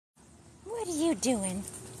What are you doing?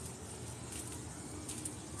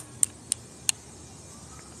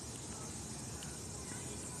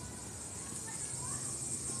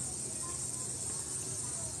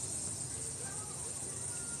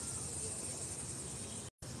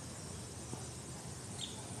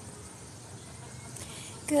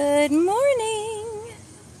 Good morning.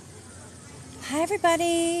 Hi,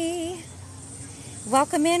 everybody.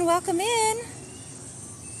 Welcome in, welcome in.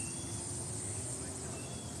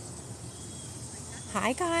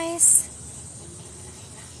 Hi, guys.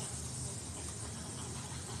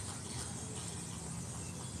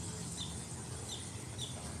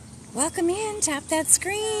 Welcome in. Tap that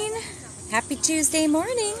screen. Happy Tuesday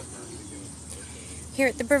morning. Here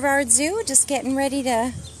at the Brevard Zoo, just getting ready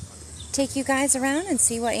to take you guys around and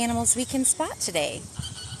see what animals we can spot today.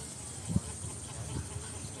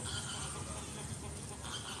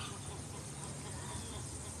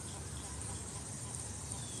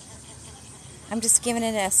 I'm just giving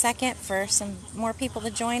it a second for some more people to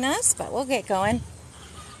join us, but we'll get going.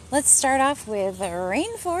 Let's start off with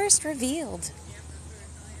Rainforest Revealed.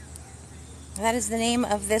 That is the name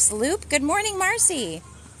of this loop. Good morning, Marcy.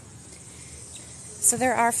 So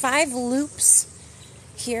there are 5 loops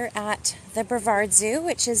here at the Brevard Zoo,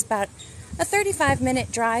 which is about a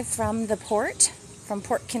 35-minute drive from the port, from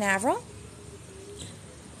Port Canaveral.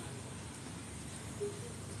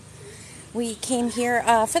 We came here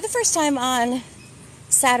for the first time on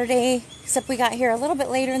Saturday, except we got here a little bit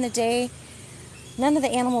later in the day. None of the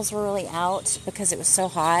animals were really out because it was so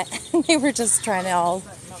hot. They were just trying to all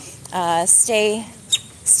stay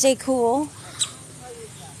cool.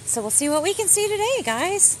 So we'll see what we can see today,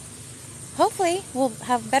 guys. Hopefully we'll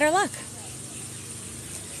have better luck.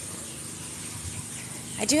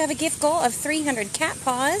 I do have a gift goal of 300 cat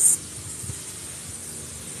paws.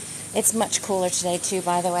 It's much cooler today too,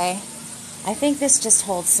 by the way. I think this just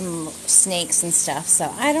holds some snakes and stuff,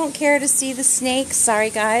 so I don't care to see the snakes. Sorry,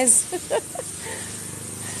 guys.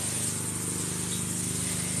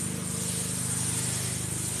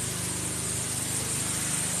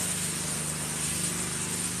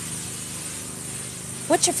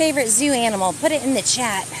 What's your favorite zoo animal? Put it in the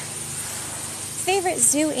chat. Favorite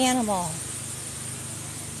zoo animal?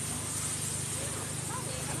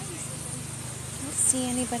 I don't see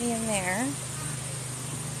anybody in there.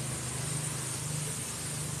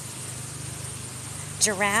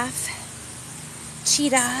 Giraffe.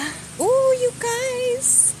 Cheetah. Ooh, you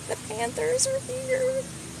guys. The panthers are here.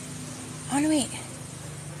 Oh, no, wait.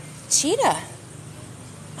 Cheetah.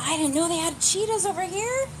 I didn't know they had cheetahs over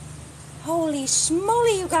here. Holy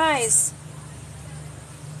schmoly, you guys.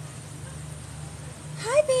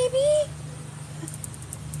 Hi, baby.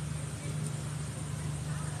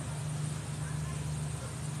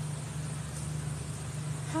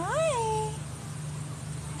 Hi.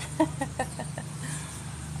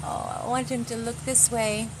 Oh, I want him to look this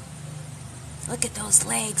way. Look at those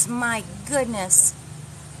legs. My goodness.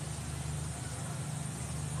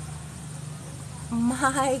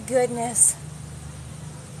 My goodness.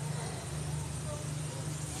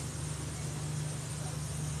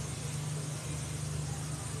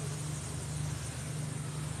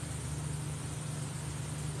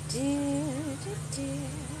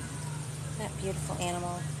 That beautiful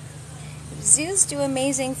animal. Zoos do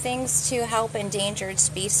amazing things to help endangered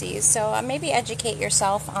species, so maybe educate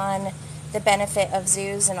yourself on the benefit of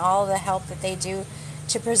zoos and all the help that they do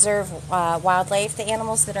to preserve wildlife, the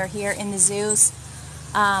animals that are here in the zoos.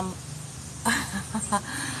 Hi,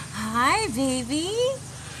 baby.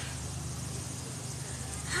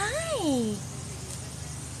 Hi.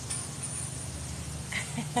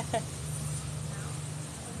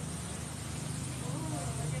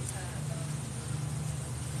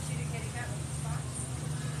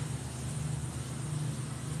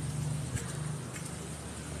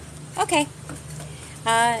 Okay,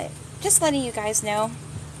 just letting you guys know,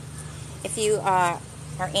 if you are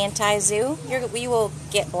anti-zoo, we will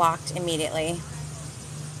get blocked immediately.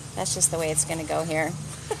 That's just the way it's going to go here.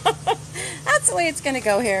 That's the way it's going to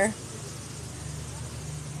go here.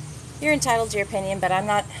 You're entitled to your opinion, but I'm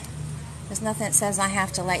not, there's nothing that says I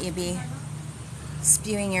have to let you be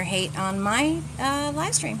spewing your hate on my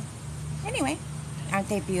live stream. Anyway, aren't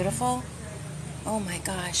they beautiful? Oh my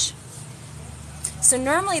gosh. So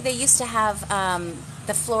normally they used to have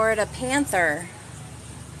the Florida panther.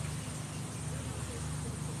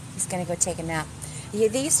 He's going to go take a nap. Yeah,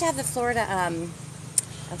 they used to have the Florida,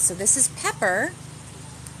 oh, so this is Pepper.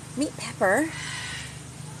 Meet Pepper.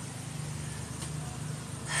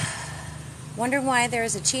 Wondering why there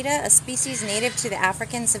is a cheetah, a species native to the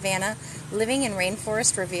African savanna, living in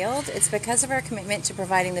rainforest revealed? It's because of our commitment to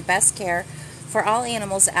providing the best care for all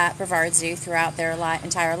animals at Brevard Zoo throughout their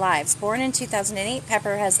entire lives. Born in 2008,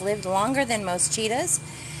 Pepper has lived longer than most cheetahs.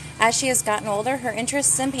 As she has gotten older, her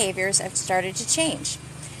interests and behaviors have started to change.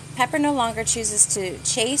 Pepper no longer chooses to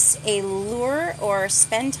chase a lure or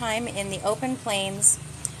spend time in the open plains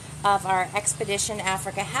of our Expedition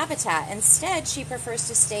Africa habitat. Instead, she prefers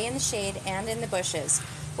to stay in the shade and in the bushes.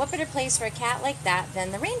 What better place for a cat like that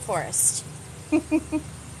than the rainforest?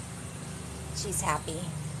 She's happy.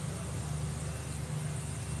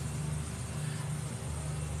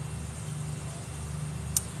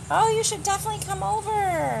 Oh, you should definitely come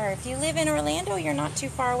over. If you live in Orlando, you're not too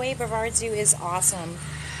far away. Brevard Zoo is awesome.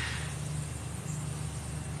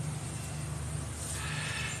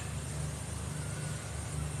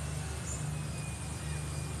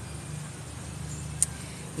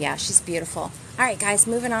 Yeah, she's beautiful. All right, guys,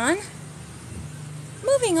 moving on.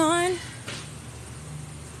 Moving on.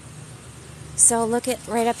 So look at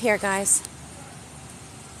right up here, guys.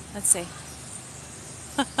 Let's see.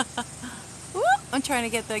 I'm trying to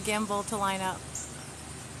get the gimbal to line up.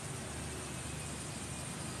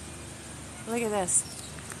 Look at this.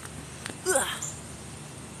 Ugh.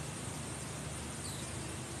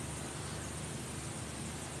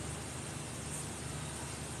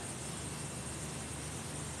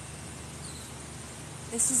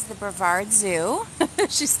 This is the Brevard Zoo.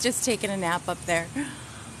 She's just taking a nap up there.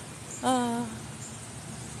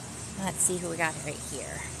 Let's see who we got right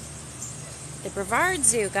here. The Brevard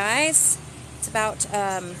Zoo, guys. It's about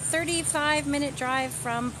 35-minute drive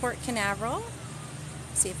from Port Canaveral.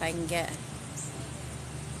 Let's see if I can get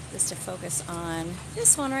this to focus on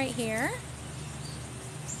this one right here.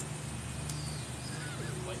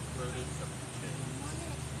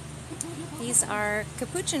 These are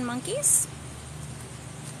capuchin monkeys.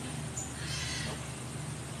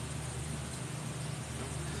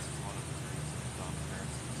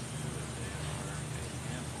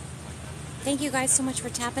 Thank you guys so much for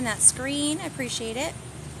tapping that screen. I appreciate it.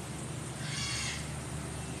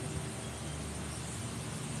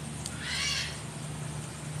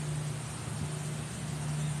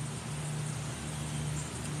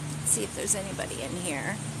 Let's see if there's anybody in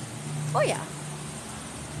here. Oh yeah.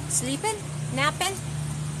 Sleeping? Napping?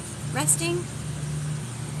 Resting?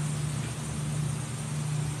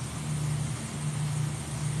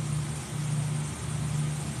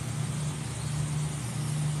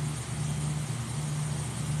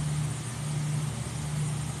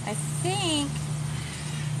 I think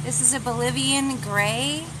this is a Bolivian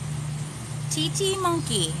gray TT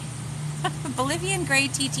monkey. Bolivian gray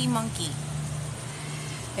TT monkey.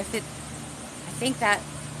 I think that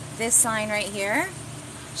this sign right here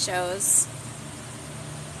shows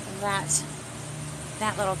that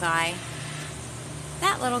little guy.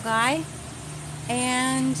 That little guy.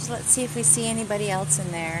 And let's see if we see anybody else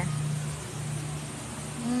in there.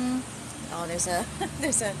 Oh, there's a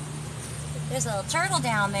little turtle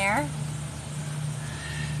down there.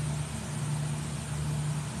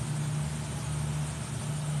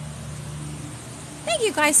 Thank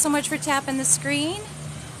you guys so much for tapping the screen.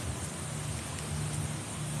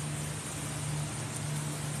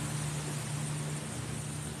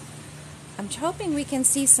 I'm hoping we can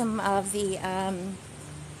see some of the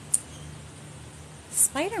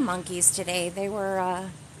spider monkeys today. They were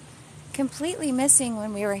completely missing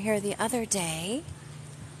when we were here the other day.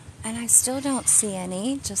 And I still don't see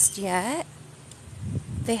any just yet.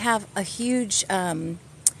 They have a huge,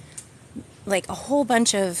 like a whole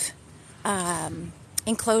bunch of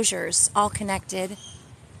enclosures all connected.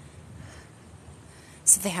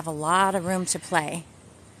 So they have a lot of room to play.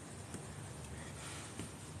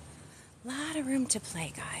 A lot of room to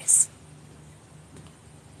play, guys.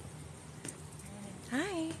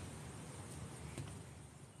 Hi.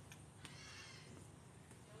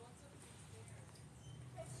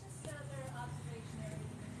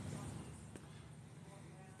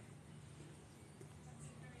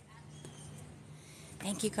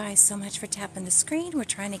 Thank you guys so much for tapping the screen. We're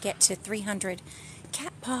trying to get to 300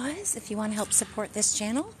 cat paws if you want to help support this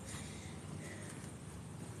channel.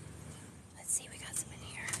 Let's see, we got some in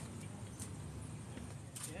here.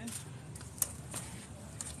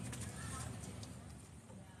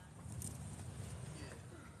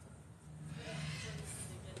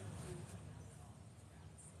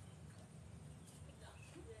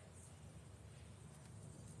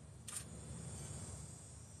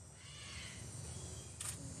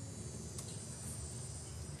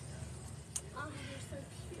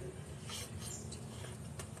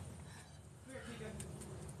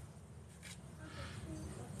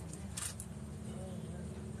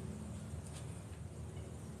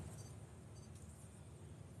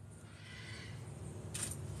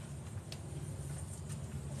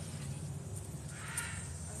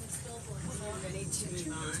 need to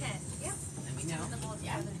move on. 10. Yep. Let me know.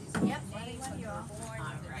 Yep. Yep. Anyone you're all born.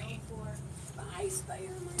 All right. Bye,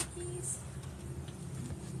 spider monkeys.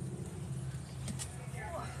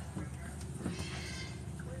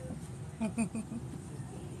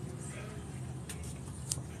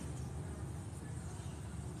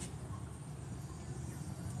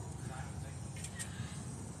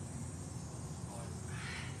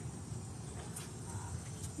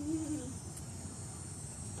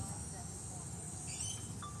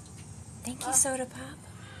 Thank you, Soda Pop.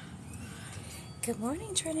 Good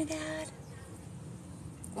morning, Trinidad.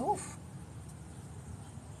 Oof.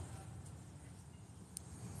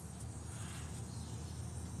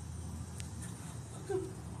 Beautiful.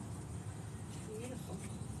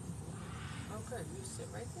 Oh, good. You sit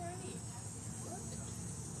right there and eat. Good.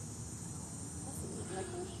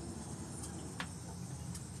 Licorice?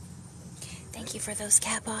 Thank you for those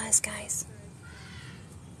cat paws, guys.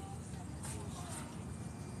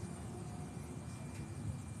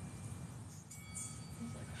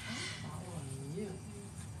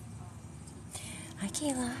 Hi,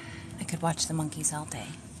 Kayla. I could watch the monkeys all day.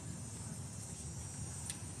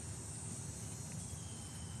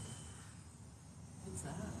 What's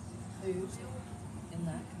that? Food in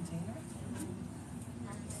that container?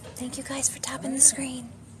 Thank you guys for tapping the screen.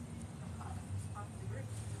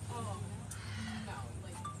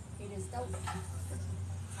 It is dope.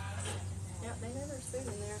 Yep, they know there's food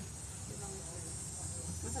in there.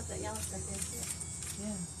 What's up, that yellow stuff is?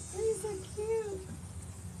 Yeah. These are cute.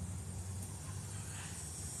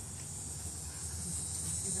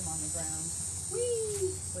 See them on the ground.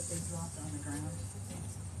 Whee! What they dropped on the ground.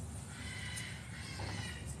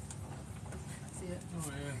 See it? Oh,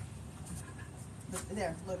 yeah. Look,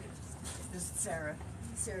 there, look. This is Sarah.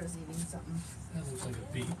 Sarah's eating something. That looks like a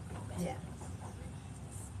beet. Yeah.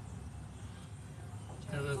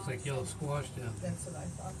 That looks like yellow squash down there. That's what I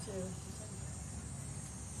thought too.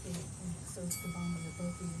 So it's the bomb they're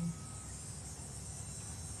both eating.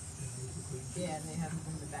 Yeah, and they have them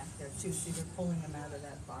in the back there too. See, they're pulling them out of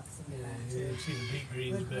that box in the back Yeah, too. you see the beet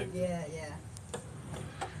greens Look, back there. yeah, yeah.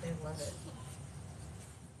 They love it.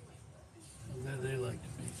 They like the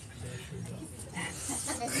beet, because I sure don't.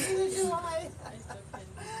 Neither do I.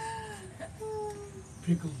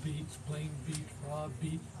 Pickled beets, plain beets, raw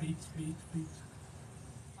beets, beets.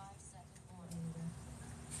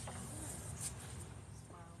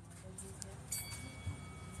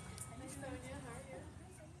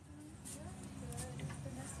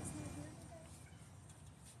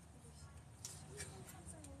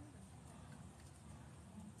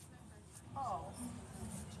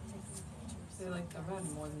 They like the red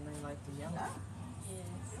more than they like the yellow.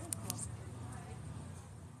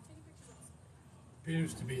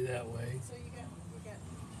 Appears to be that way. So you got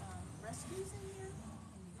rescues in here?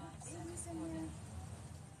 And you got babies in here?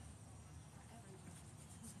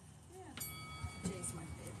 Yeah. Jay's my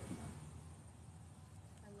favorite.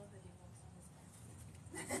 I love that he walks on his back.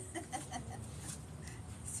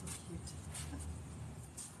 So cute.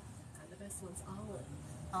 The best one's Olive.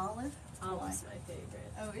 Olive? Olive's my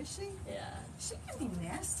favorite. Oh, is she? Yeah. She can be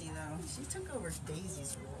nasty though. She took over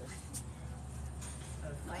Daisy's role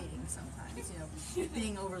of fighting sometimes, you know,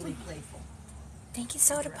 being overly playful. Thank you,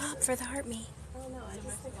 Soda Pop, for the heart me. Oh no, I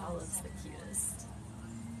just think Olive's the cutest.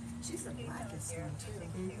 She's the blackest one too.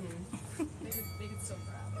 They could so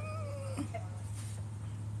proud.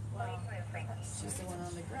 Wow. She's the one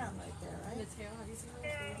on the ground right there, And right? the tail, have you seen her?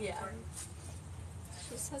 Yeah. She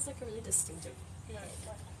just has like a really distinctive head.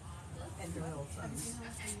 And her little thumbs.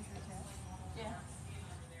 Yeah.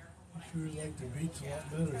 I sure like the beets a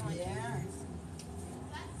lot better. Yeah.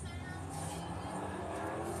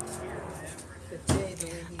 But Jay, the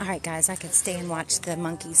way he All right, guys, I could stay and watch the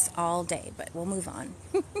monkeys all day, but we'll move on.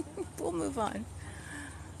 We'll move on.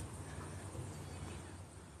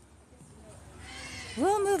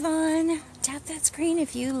 We'll move on. Tap that screen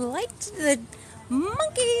if you liked the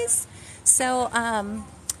monkeys. So,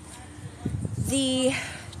 the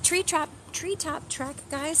treetop track,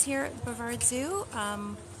 guys, here at Brevard Zoo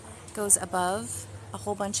goes above a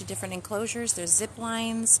whole bunch of different enclosures. There's zip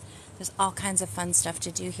lines. There's all kinds of fun stuff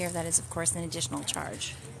to do here. That is, of course, an additional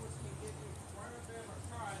charge.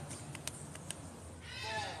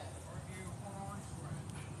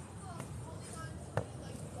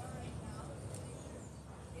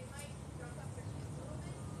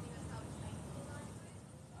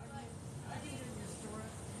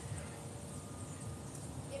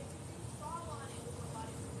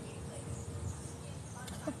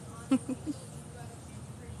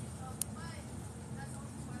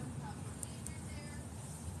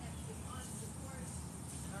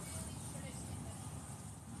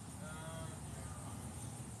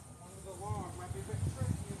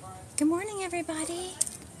 Good morning, everybody.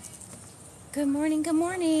 Good morning, good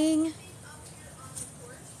morning.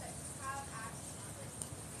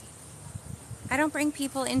 I don't bring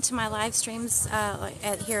people into my live streams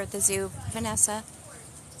here at the zoo, Vanessa.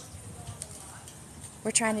 We're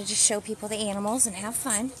trying to just show people the animals and have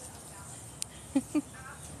fun.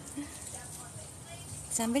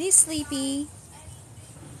 Somebody's sleepy.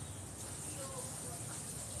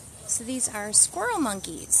 So these are squirrel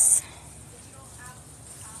monkeys.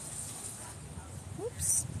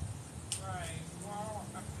 Oops.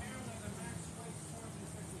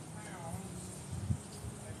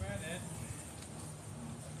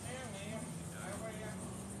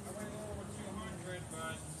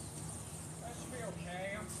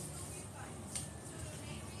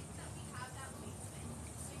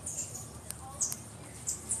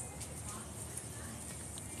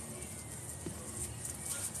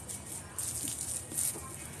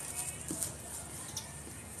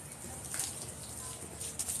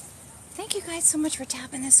 Thank you guys so much for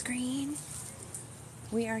tapping the screen.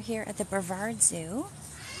 We are here at the Brevard Zoo.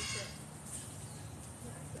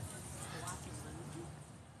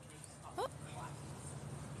 Oh.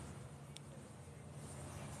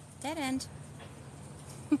 Dead end.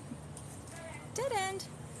 Dead end.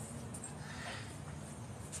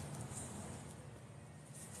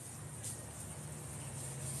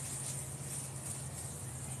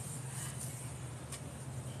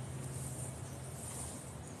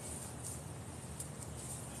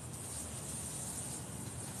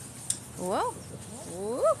 Whoa.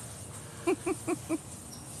 Whoa.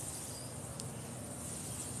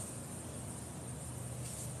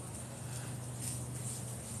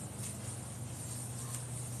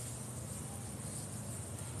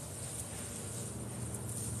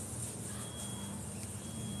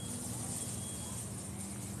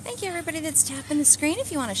 Thank you, everybody that's tapping the screen.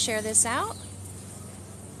 If you want to share this out,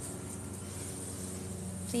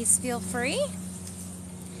 please feel free.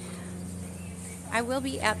 I will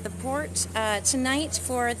be at the port tonight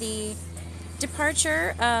for the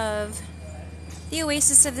departure of the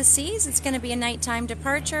Oasis of the Seas. It's going to be a nighttime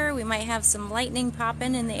departure. We might have some lightning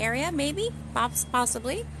popping in the area, maybe,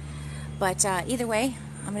 possibly. But either way,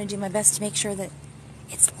 I'm going to do my best to make sure that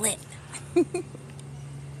it's lit.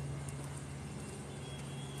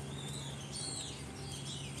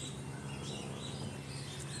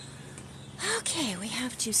 Okay, we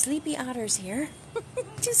have two sleepy otters here.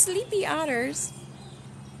 Two sleepy otters.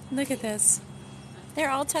 Look at this. They're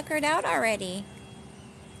all tuckered out already.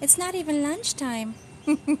 It's not even lunchtime.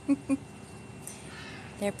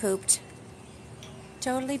 They're pooped.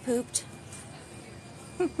 Totally pooped.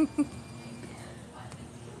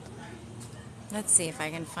 Let's see if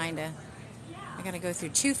I can find I gotta go through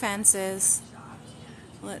two fences.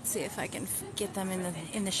 Let's see if I can get them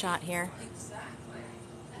in the shot here.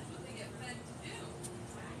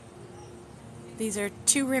 These are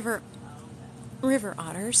two river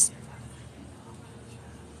otters.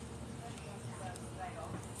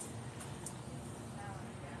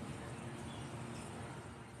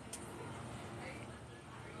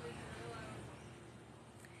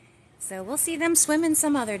 So we'll see them swimming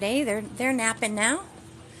some other day. They're napping now,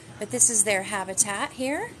 but this is their habitat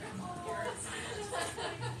here.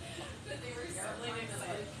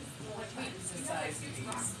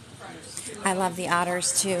 I love the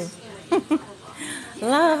otters too.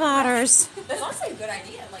 Love otters. That's also a good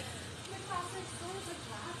idea. Like,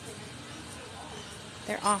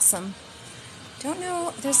 They're awesome. Don't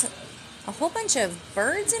know, there's a whole bunch of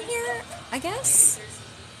birds in here, I guess.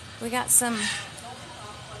 We got some,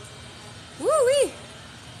 woo-wee.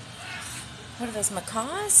 What are those,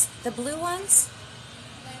 macaws? The blue ones?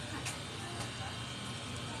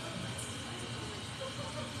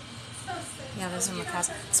 Yeah, those are macaws.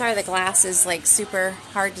 Sorry, the glass is like super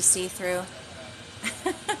hard to see through.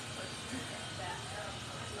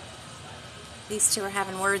 These two are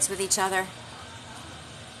having words with each other.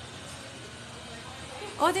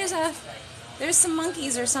 Oh, there's some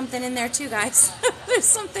monkeys or something in there too, guys. There's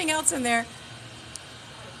something else in there.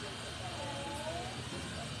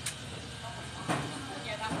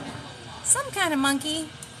 Some kind of monkey.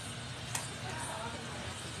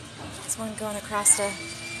 There's one going across a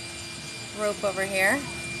rope over here.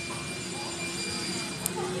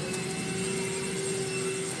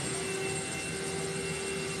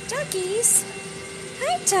 Duckies.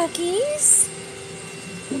 Hi, duckies.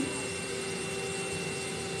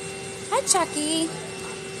 Hi, Chucky.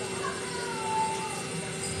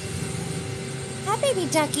 Hi, baby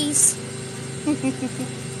duckies.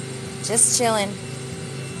 Just chilling.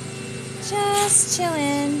 Just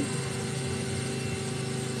chilling.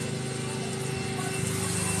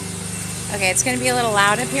 Okay, it's going to be a little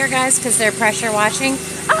loud up here, guys, because they're pressure washing.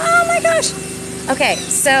 Oh my gosh! Okay,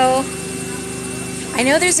 so I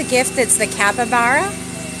know there's a gift that's the capybara.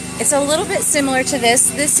 It's a little bit similar to this.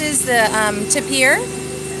 This is the tapir.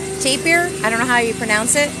 I don't know how you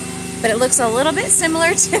pronounce it, but it looks a little bit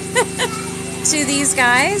similar to to these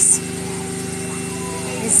guys.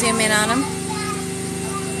 Let me zoom in on them.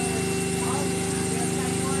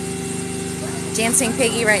 Dancing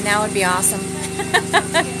piggy right now would be awesome.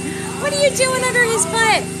 What are you doing under his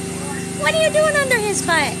butt? What are you doing under his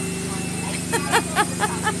butt?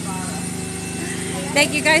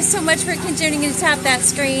 Thank you guys so much for continuing to tap that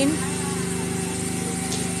screen.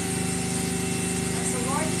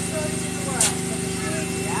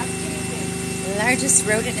 Largest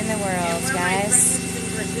rodent in the world, guys.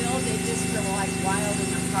 In Brazil, they just go like wild in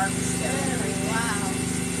the harvest. Wow.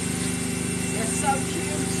 They're so cute.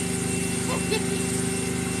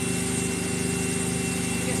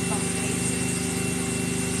 Just some faces.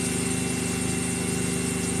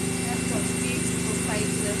 That's those beautiful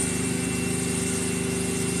faces.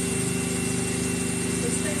 They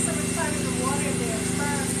spend so much time in the water, they're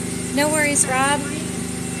firm. No worries, Rob.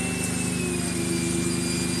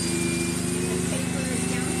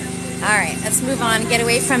 All right, let's move on. Get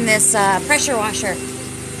away from this pressure washer.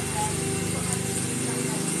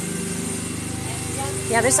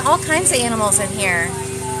 Yeah, there's all kinds of animals in here.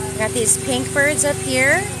 We got these pink birds up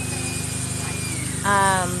here.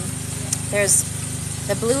 There's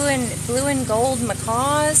the blue and gold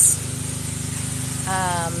macaws.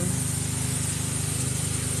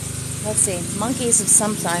 Let's see, monkeys of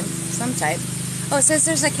some type. Oh, it says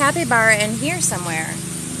there's a capybara in here somewhere.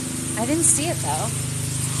 I didn't see it though.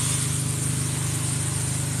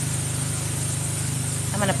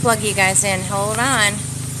 I'm gonna plug you guys in. Hold on.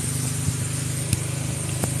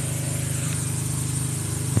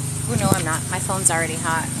 Oh no, I'm not. My phone's already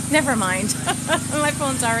hot. Never mind. My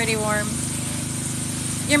phone's already warm.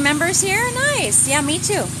 Your member's here? Nice. Yeah, me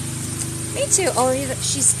too. Me too. Oh,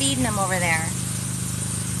 she's feeding them over there.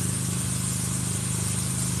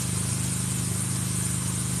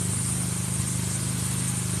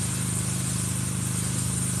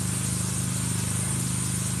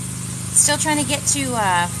 Still trying to get to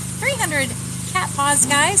 300 cat paws,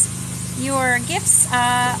 guys. Your gifts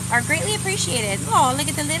are greatly appreciated. Oh, look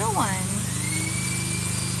at the little one.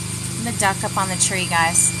 And the duck up on the tree,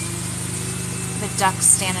 guys. The duck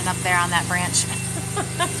standing up there on that branch.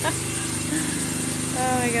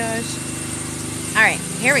 Oh my gosh. All right,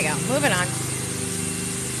 here we go. Moving on.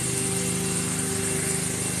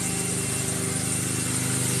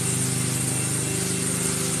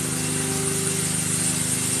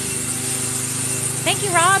 Thank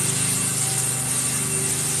you, Rob.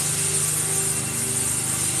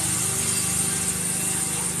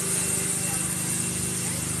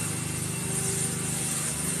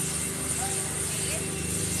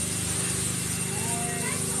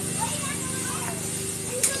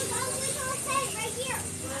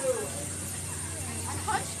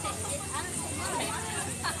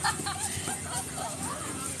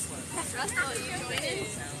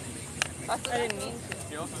 I didn't mean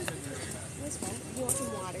to. This one. You want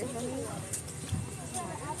some water from me?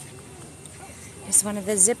 Here's one of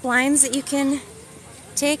the zip lines that you can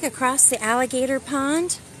take across the alligator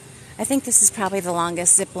pond. I think this is probably the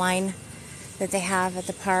longest zip line that they have at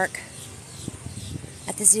the park,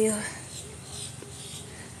 at the zoo.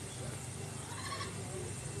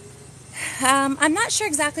 I'm not sure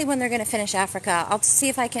exactly when they're going to finish Africa. I'll see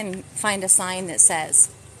if I can find a sign that says.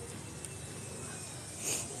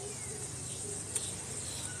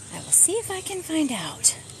 I will see if I can find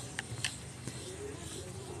out.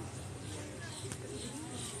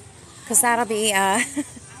 Because that'll be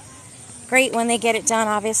great when they get it done,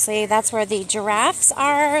 obviously. That's where the giraffes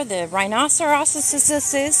are, the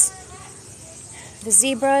rhinoceroses, the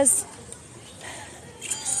zebras,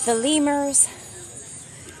 the lemurs,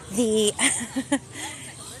 the...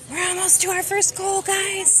 We're almost to our first goal,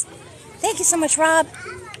 guys. Thank you so much, Rob.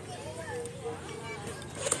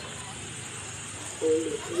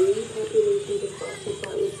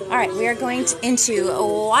 All right, we are going into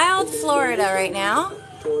wild Florida right now.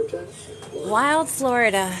 Wild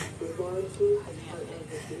Florida.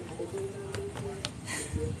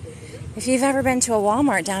 If you've ever been to a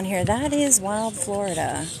Walmart down here, that is wild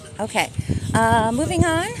Florida. Okay, moving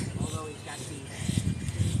on.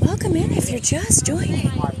 Welcome in if you're just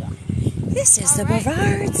joining. This is the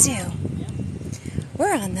Brevard Zoo.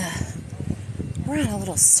 We're on a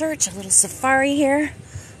little search, a little safari here,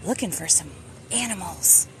 looking for some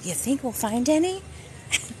animals. You think we'll find any?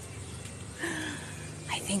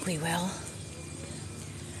 I think we will.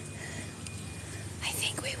 I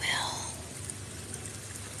think we will.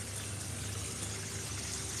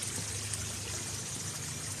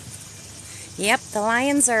 Yep, the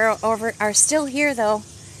lions are still here though,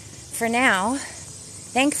 for now,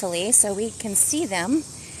 thankfully, so we can see them.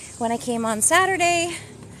 When I came on Saturday,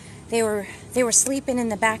 they were sleeping in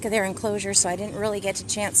the back of their enclosure, so I didn't really get a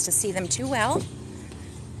chance to see them too well.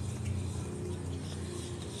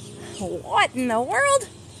 What in the world?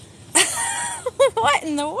 What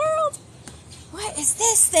in the world? What is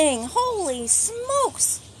this thing? Holy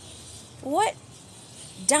smokes! What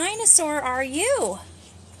dinosaur are you?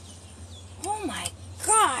 Oh my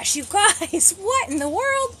gosh, you guys, what in the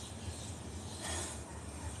world?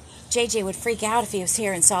 JJ would freak out if he was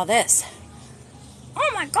here and saw this. Oh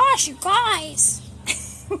my gosh, you guys!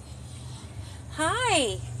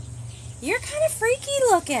 Hi! You're kind of freaky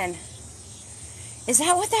looking. Is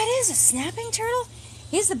that what that is? A snapping turtle?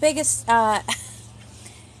 He's the biggest, my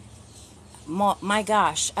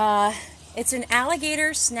gosh. It's an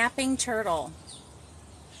alligator snapping turtle.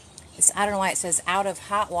 I don't know why it says out of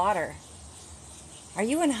hot water. Are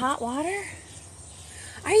you in hot water?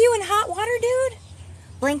 Are you in hot water, dude?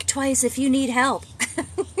 Blink twice if you need help.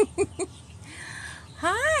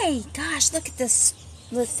 Hi. Gosh, look at this.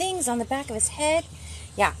 The things on the back of his head.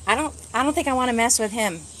 Yeah, I don't think I want to mess with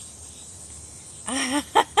him.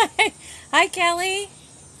 Hi, Kelly.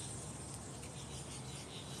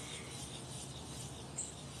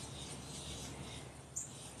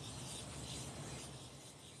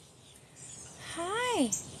 Hi.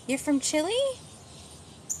 You're from Chile?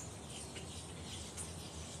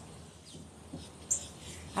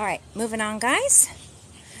 All right, moving on, guys.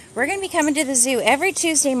 We're going to be coming to the zoo every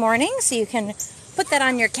Tuesday morning, so you can put that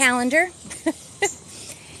on your calendar.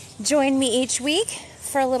 Join me each week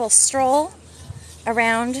for a little stroll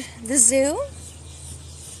around the zoo.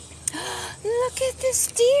 Look at this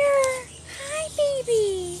deer. Hi,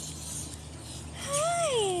 baby.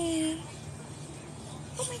 Hi.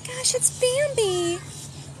 Oh my gosh, it's Bambi.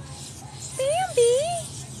 Bambi.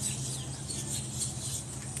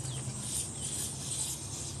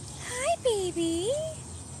 Hi, baby.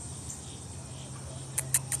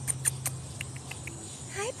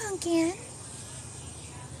 Hi, Pumpkin.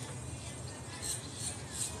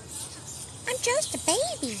 I'm just a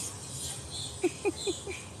baby.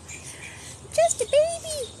 Just a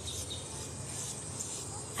baby.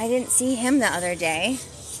 I didn't see him the other day.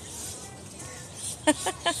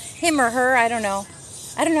 Him or her, I don't know.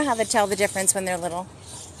 I don't know how to tell the difference when they're little.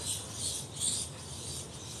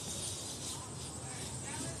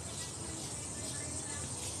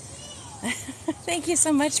 Thank you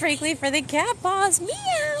so much, Wrigley, for the cat paws.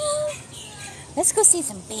 Meow. Let's go see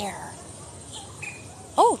some bear.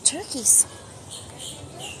 Oh, turkeys.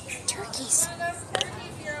 Turkeys.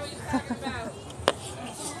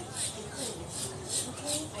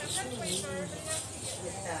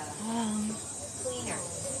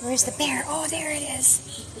 Where's the bear? Oh, there it is.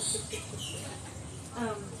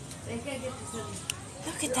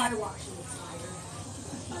 Look at that.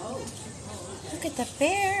 Look at the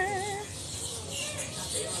bear.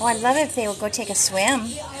 Oh, I'd love it if they would go take a swim.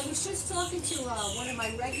 Yeah, I was just talking to one of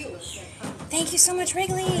my regulars that comes. Thank you so much,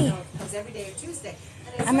 Wrigley. Comes every day or Tuesday.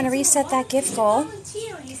 I'm going to reset that gift goal.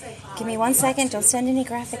 Give me 1 second. Don't send any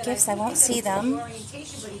graphic gifts. I won't see them.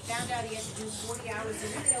 Orientation, but he found out he had to do 40 hours a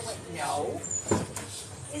week. I went, no.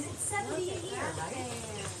 Is it 70 a year?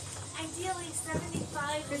 Ideally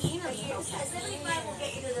 75 a year. 75 will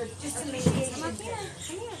get you to the just to make it. Come here.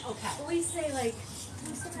 Okay. But we say like,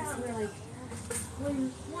 we sit down and we're like,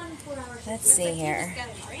 1 4 hours. Let's see here.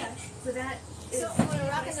 So that is. So You want to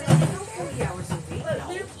rock and roll 40 hours a week? but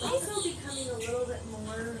we're also becoming a little bit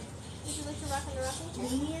more. Would you like to rock and roll?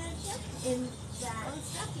 Lenient in that.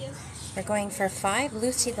 We're going for 5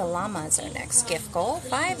 Lucy the Llamas, our next gift goal.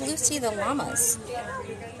 5 Lucy the Llamas.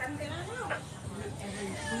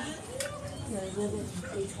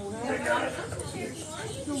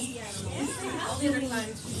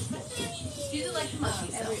 These are like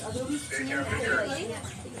monkeys. Every other week.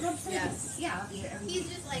 Yes. Yeah. He's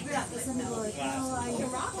just like that. Some people are like, oh, I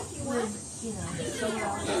can rock if you want. You know.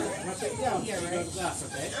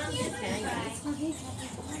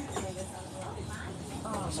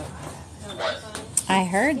 I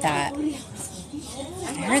heard that. I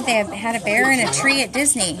heard they had a bear in a tree at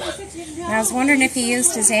Disney. And I was wondering if he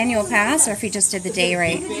used his annual pass or if he just did the day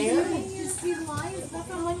rate.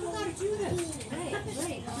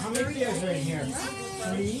 How many bears are in here?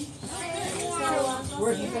 3?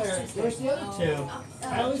 Where's the bear? Where's the other 2?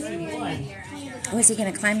 I only see 1. Oh, is he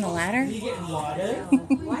going to climb the ladder? You getting water?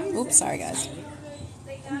 Oops, sorry guys.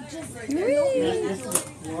 This is a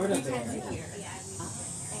Florida bear.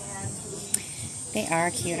 They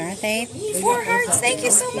are cute, aren't they? 4 hearts, thank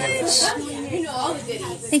you so much.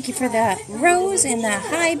 Thank you for the rose and the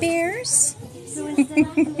high bears.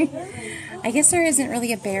 I guess there isn't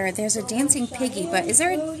really a bear. There's a dancing piggy, but is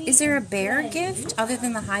there a bear gift other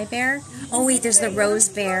than the high bear? Oh wait, there's the rose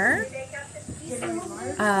bear.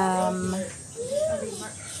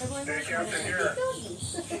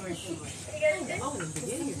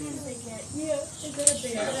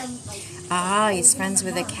 Ah, he's friends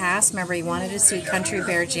with a cast member. He wanted to see Country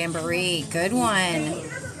Bear Jamboree. Good one.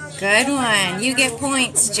 Good one. You get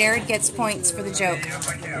points. Jared gets points for the joke.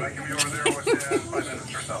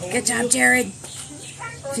 Good job, Jared.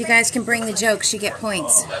 If you guys can bring the jokes, you get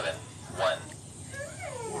points.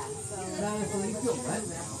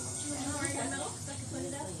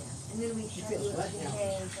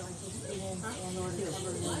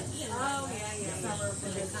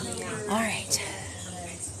 All right.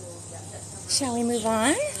 Shall we move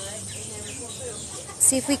on?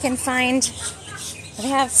 See if we can find... They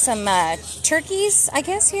have some turkeys, I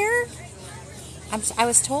guess, here. I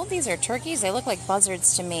was told these are turkeys. They look like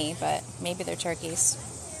buzzards to me, but maybe they're turkeys.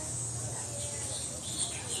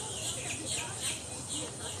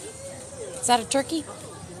 Is that a turkey?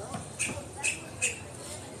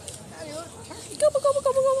 Gobble, gobble,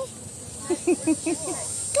 gobble, gobble.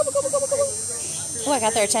 Gobble, gobble, gobble, gobble. Oh, I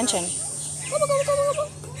got their attention. Gobble, gobble, gobble, gobble.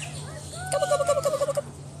 Gobble, gobble, gobble, gobble, gobble,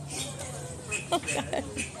 gobble. Oh, God.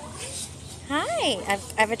 Hi.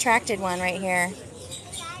 I've attracted one right here.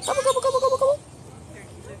 Gobble, gobble, gobble, gobble, gobble.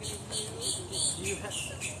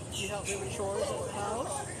 You help me with chores at the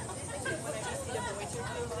house?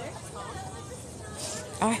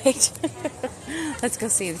 All right. Let's go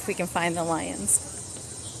see if we can find the lions.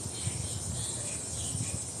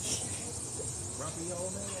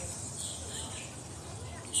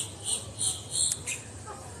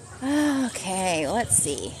 Okay, let's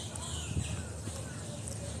see.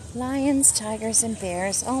 Lions, tigers, and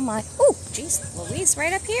bears. Oh my. Oh, geez, Louise,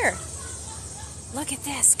 right up here. Look at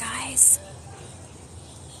this, guys.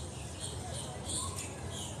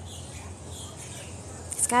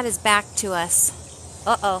 He's got his back to us.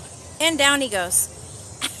 Uh-oh. And down he goes.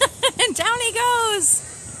 And down he goes.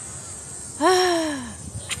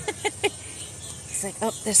 He's like,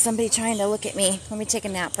 oh, there's somebody trying to look at me. Let me take a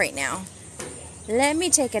nap right now. Let me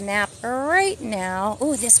take a nap right now.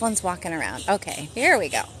 Oh, this one's walking around. Okay, here we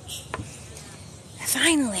go.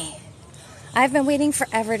 Finally. I've been waiting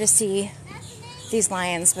forever to see these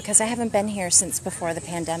lions because I haven't been here since before the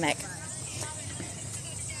pandemic.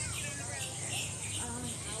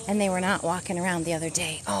 And they were not walking around the other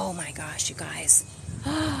day. Oh my gosh, you guys.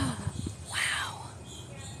 Wow.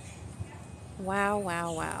 Wow,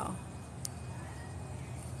 wow, wow.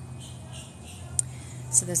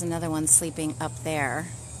 So there's another one sleeping up there.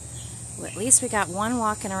 Well, at least we got one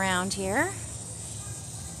walking around here.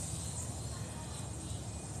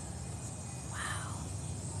 Wow.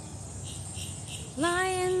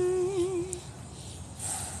 Lion.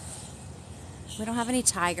 We don't have any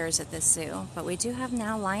tigers at this zoo, but we do have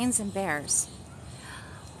now lions and bears.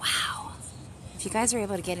 Wow. If you guys are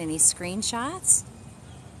able to get any screenshots,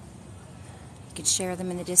 you could share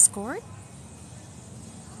them in the Discord.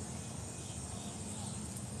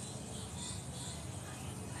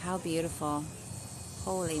 How beautiful.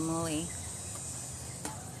 Holy moly.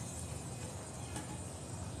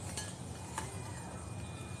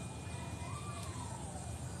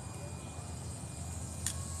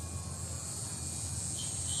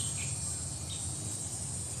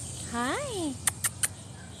 Hi.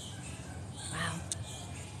 Wow.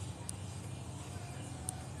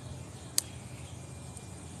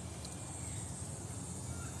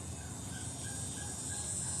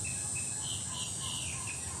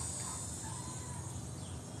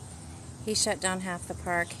 He shut down half the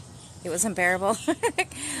park. It was unbearable.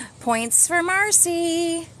 Points for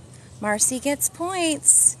Marcy. Marcy gets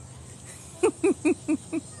points.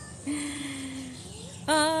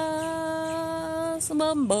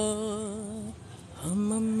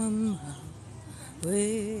 Mamba,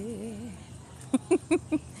 way.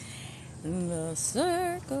 The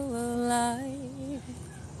circle of life.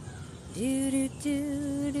 Do do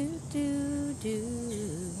do do do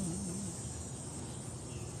do.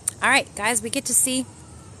 All right, guys, we get to see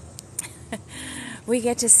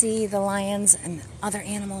the lions and other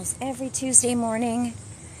animals every Tuesday morning.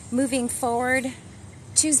 Moving forward,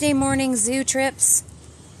 Tuesday morning zoo trips.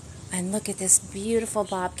 And look at this beautiful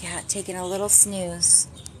bobcat taking a little snooze.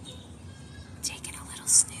 Taking a little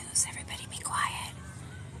snooze. Everybody be quiet.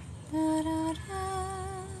 Da, da, da.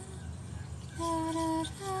 Da, da,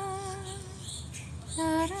 da.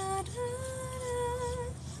 Da, da, da.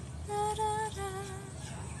 Da, da, da.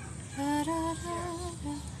 Da, da, da. Da, da,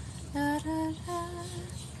 da. Da, da, da.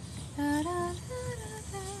 Da, da, da.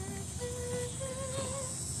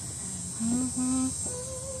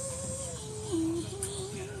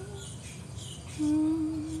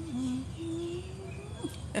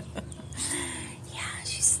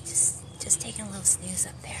 snooze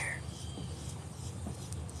up there.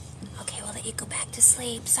 Okay, we'll let you go back to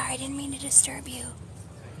sleep. Sorry, I didn't mean to disturb you.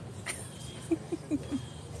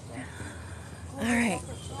 All right.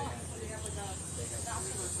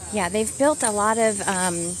 Yeah, they've built a lot of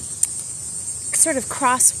sort of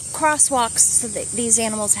crosswalks so that these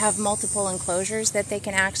animals have multiple enclosures that they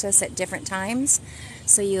can access at different times.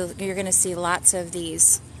 So you're going to see lots of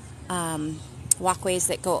these walkways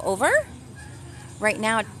that go over. Right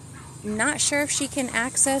now, not sure if she can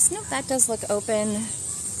access. No, that does look open.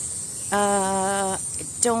 I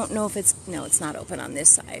don't know if it's not open on this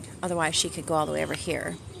side. Otherwise, she could go all the way over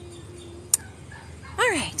here. All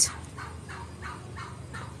right.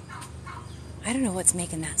 I don't know what's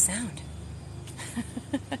making that sound.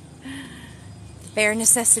 Bare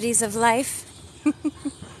necessities of life.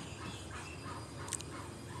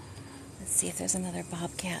 Let's see if there's another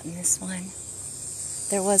bobcat in this one.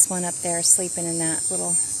 There was one up there sleeping in that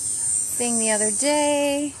little thing the other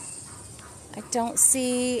day. I don't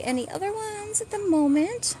see any other ones at the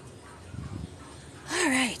moment. All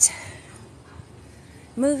right.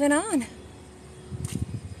 Moving on.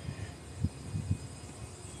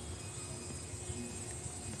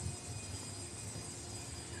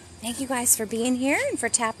 Thank you guys for being here and for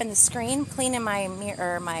tapping the screen, cleaning my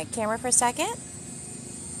mirror, my camera for a second.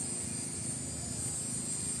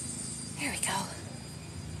 There we go.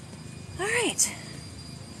 All right.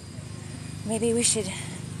 Maybe we should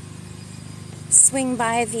swing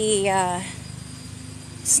by the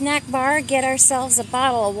snack bar, get ourselves a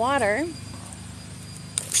bottle of water.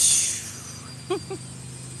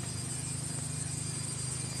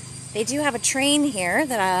 They do have a train here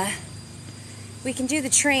that we can do the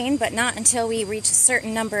train, but not until we reach a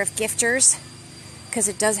certain number of gifters, because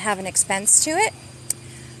it does have an expense to it.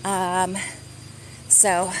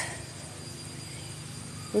 So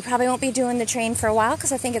we probably won't be doing the train for a while,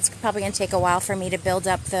 because I think it's probably going to take a while for me to build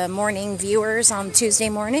up the morning viewers on Tuesday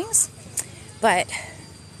mornings. But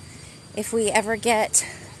if we ever get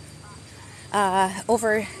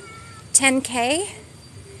over 10K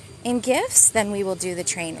in gifts, then we will do the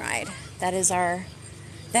train ride. That is our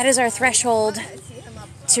threshold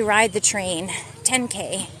to ride the train,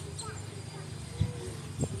 10K.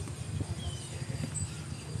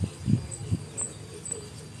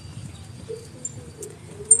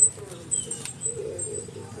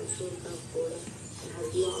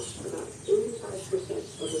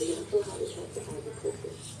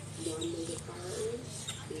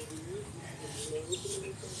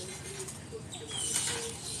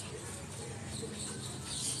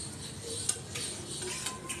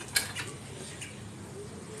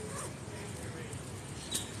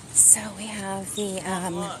 So we have the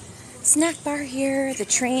snack bar here. The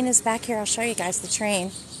train is back here. I'll show you guys the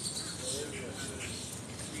train.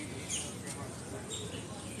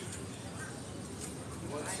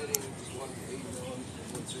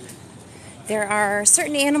 There are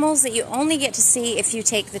certain animals that you only get to see if you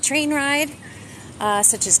take the train ride,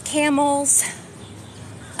 such as camels.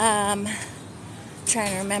 Trying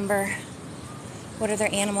to remember what other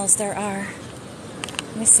animals there are.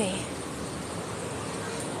 Let me see.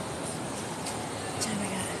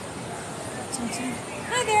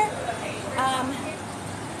 Hi there.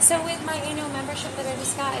 So with my annual membership that I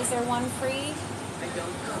just got, is there one free? I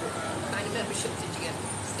don't know. What kind of membership did you get?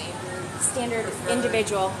 Standard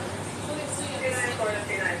individual.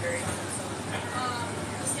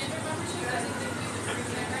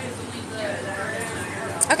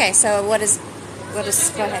 Okay, so what is,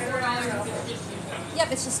 go ahead.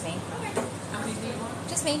 Yep, it's just me.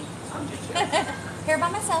 Just me. Here by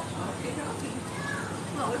myself.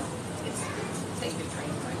 Take the train,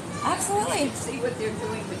 right? Absolutely. See what they're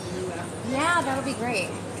doing with the new effort. Yeah, that'll be great.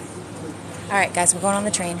 All right, guys, we're going on the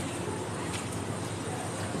train.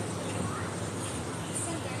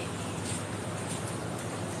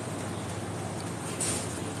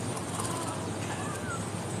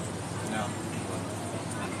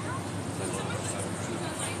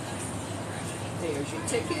 There's your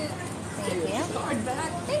ticket. Thank There's you. your card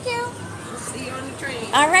back. Thank you. We'll see you on the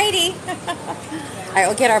train. All righty. All right,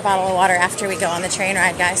 we'll get our bottle of water after we go on the train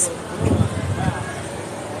ride, guys.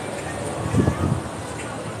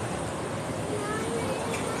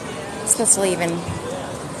 It's supposed to leave in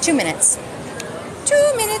 2 minutes.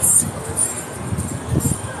 2 minutes.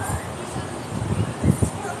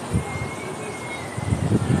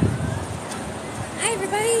 Hi,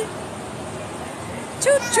 everybody.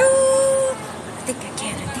 Choo-choo. I think I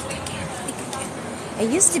can. It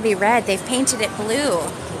used to be red. They've painted it blue.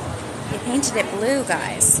 They painted it blue,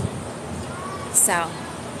 guys. So,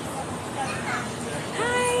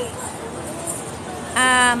 hi.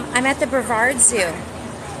 I'm at the Brevard Zoo.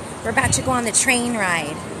 We're about to go on the train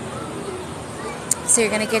ride. So you're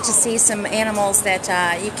going to get to see some animals that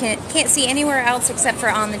you can't see anywhere else except for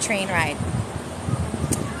on the train ride.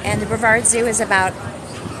 And the Brevard Zoo is about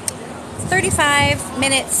 35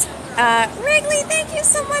 minutes. Wrigley, thank you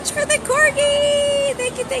so much for the corgi.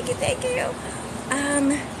 Thank you, thank you, thank you.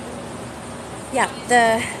 Yeah,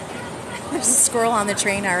 there's a squirrel on the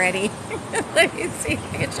train already. Let me see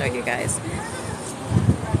if I can show you guys.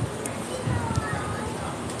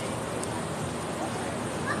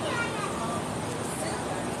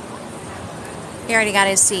 He already got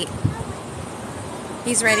his seat.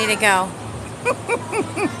 He's ready to go.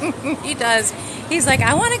 He does. He's like,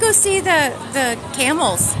 I want to go see the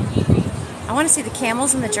camels. I want to see the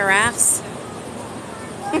camels and the giraffes.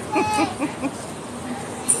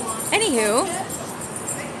 Anywho.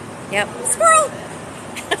 Yep. Squirrel!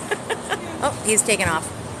 Oh, he's taking off.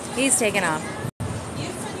 He's taking off.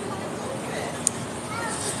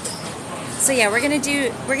 So yeah, we're gonna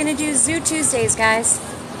do Zoo Tuesdays, guys.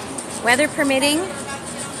 Weather permitting,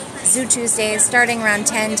 Zoo Tuesdays starting around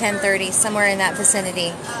 10:30, somewhere in that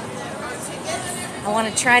vicinity. I want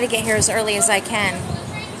to try to get here as early as I can.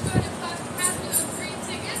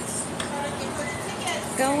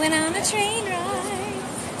 Going on a train ride.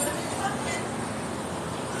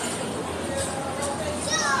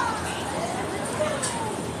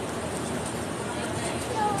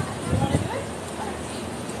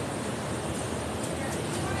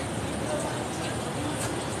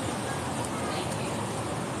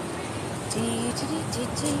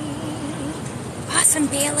 Awesome,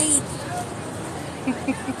 Bailey.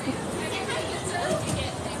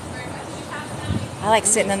 I like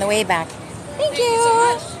sitting on the way back. Thank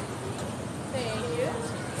you.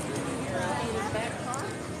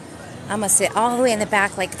 I'm gonna sit all the way in the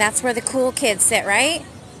back, like that's where the cool kids sit, right?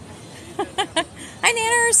 Hi,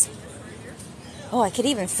 Nanners. Oh, I could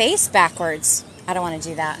even face backwards. I don't want to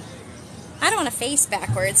do that. I don't want to face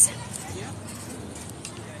backwards.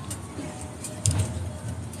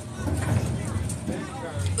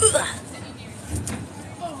 Ugh.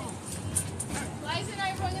 Liza and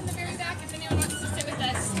I are going in the very back if anyone wants to sit with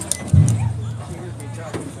us.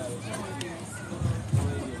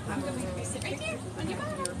 Sit right there on your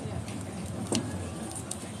bottom.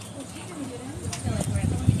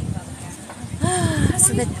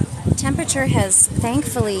 So the temperature has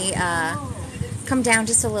thankfully come down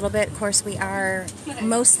just a little bit. Of course, we are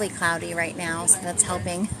mostly cloudy right now, so that's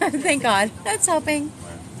helping. Thank God, that's helping.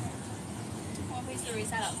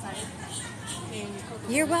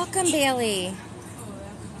 You're welcome, Bailey.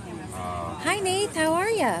 Hi, Nate. How are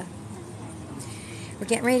you? We're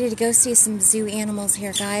getting ready to go see some zoo animals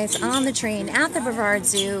here, guys, on the train at the Brevard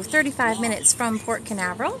Zoo, 35 minutes from Port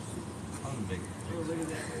Canaveral.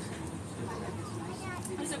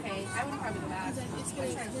 It's okay. I would probably go back.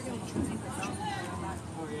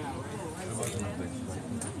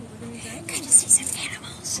 Good to see some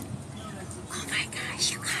animals. Oh my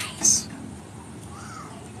gosh, you guys.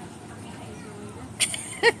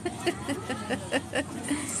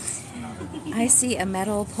 I see a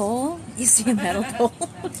metal pole. You see a metal pole.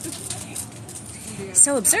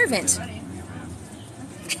 So observant.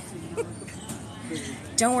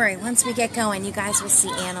 Don't worry, once we get going, you guys will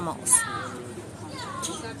see animals.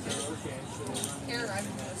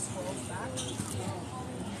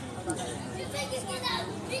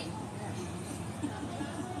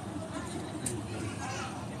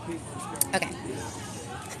 Okay.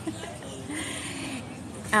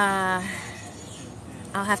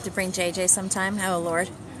 I'll have to bring JJ sometime. Oh, Lord.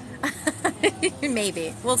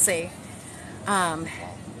 Maybe. We'll see.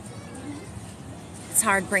 It's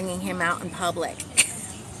hard bringing him out in public.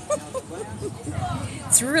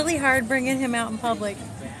 It's really hard bringing him out in public.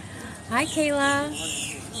 Hi, Kayla.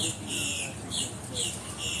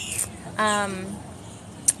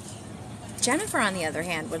 Jennifer, on the other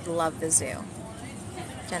hand, would love the zoo.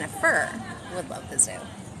 Jennifer would love the zoo.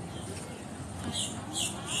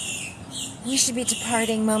 We should be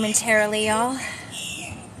departing momentarily, y'all.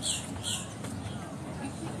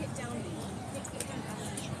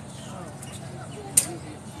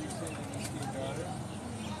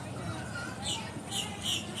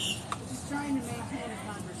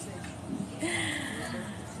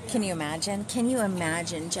 Can you imagine? Can you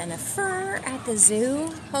imagine Jennifer at the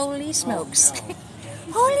zoo? Holy smokes.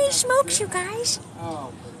 Holy smokes, you guys.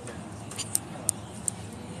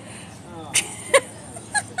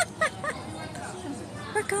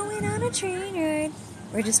 We're going on a train ride.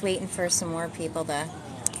 We're just waiting for some more people to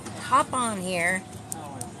hop on here.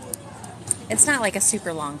 It's not like a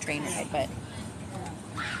super long train ride, but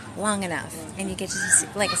long enough, and you get to see,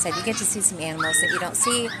 like I said, you get to see some animals that you don't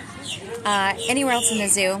see anywhere else in the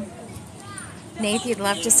zoo. Nate, you'd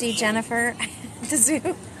love to see Jennifer at the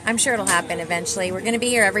zoo. I'm sure it'll happen eventually. We're going to be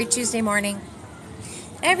here every Tuesday morning.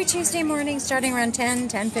 Every Tuesday morning, starting around 10,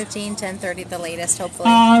 10:15, 10:30 the latest, hopefully.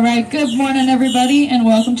 All right, good morning, everybody, and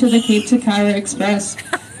welcome to the Cape to Cairo Express.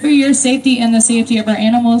 For your safety and the safety of our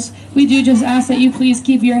animals, we do just ask that you please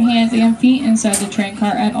keep your hands and feet inside the train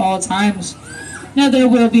car at all times. Now, there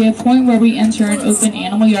will be a point where we enter an open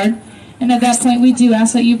animal yard, and at that point, we do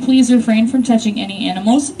ask that you please refrain from touching any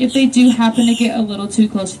animals if they do happen to get a little too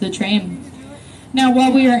close to the train. Now,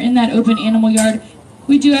 while we are in that open animal yard,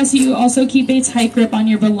 we do ask that you also keep a tight grip on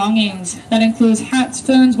your belongings. That includes hats,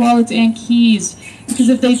 phones, wallets, and keys. Because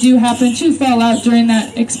if they do happen to fall out during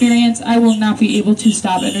that experience, I will not be able to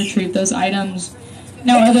stop and retrieve those items.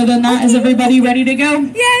 Now, other than that, is everybody ready to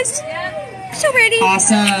go? Yes! So ready!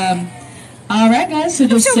 Awesome! Alright guys, so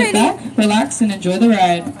just sit back, relax, and enjoy the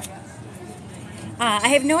ride. I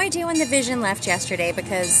have no idea when the Vision left yesterday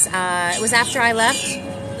because it was after I left.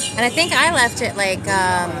 And I think I left at like,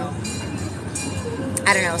 I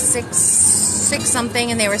don't know, 6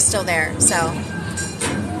 something, and they were still there. So,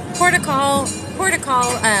 port of call,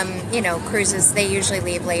 you know, cruises, they usually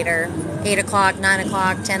leave later. 8 o'clock, 9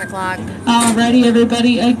 o'clock, 10 o'clock. Alrighty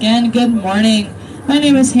everybody, again, good morning. My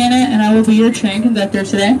name is Hannah, and I will be your train conductor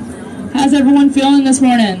today. How's everyone feeling this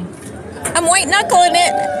morning? I'm white knuckling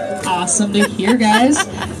it. Awesome to hear, guys.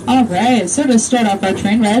 Alright, so to start off our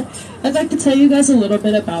train ride, I'd like to tell you guys a little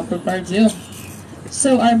bit about Brevard Zoo.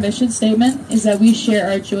 So our mission statement is that we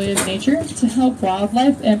share our joy of nature to help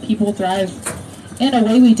wildlife and people thrive. And a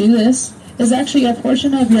way we do this is actually a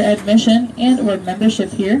portion of your admission and or membership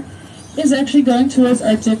here is actually going towards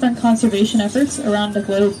our different conservation efforts around the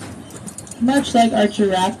globe. Much like our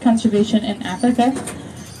giraffe conservation in Africa,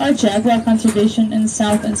 our jaguar conservation in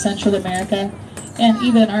South and Central America, and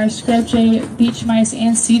even our scrub jay, beach mice,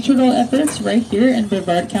 and sea turtle efforts right here in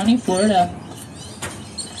Brevard County, Florida.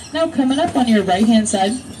 Now coming up on your right hand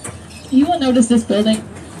side, you will notice this building.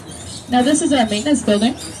 Now this is our maintenance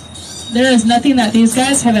building. There is nothing that these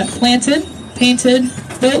guys haven't planted, painted,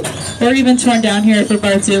 built, or even torn down here at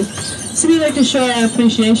Brevard Zoo. So we like to show our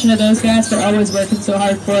appreciation of those guys for always working so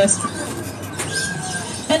hard for us.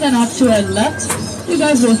 And then off to our left, you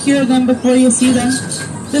guys will hear them before you see them.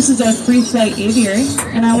 This is our pre-flight aviary,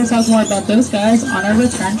 and I will talk more about those guys on our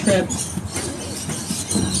return trip.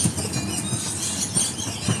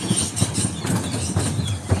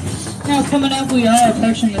 Now coming up, we are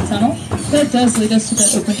approaching the tunnel that does lead us to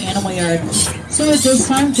the open animal yard. So at this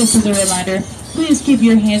time, just as a reminder, please keep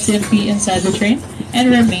your hands and feet inside the train and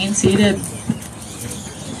remain seated.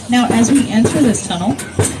 Now as we enter this tunnel,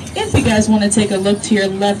 if you guys want to take a look to your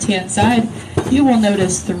left-hand side, you will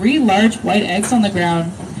notice 3 large white eggs on the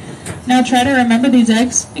ground. Now try to remember these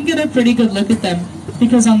eggs and get a pretty good look at them,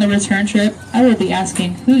 because on the return trip, I will be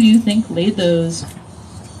asking who you think laid those.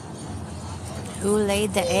 Who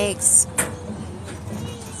laid the eggs?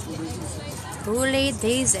 Who laid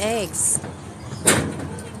these eggs?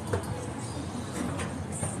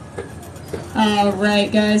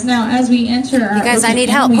 Alright guys, now as we enter our You guys, I need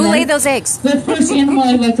help. Who laid those eggs? The first animal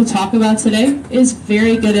I'd like to talk about today is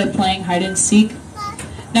very good at playing hide and seek.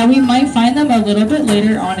 Now we might find them a little bit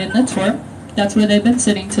later on in the tour. That's where they've been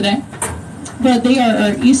sitting today. But they are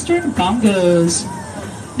our eastern bongos.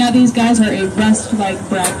 Now these guys are a rust-like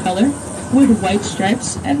brown color with white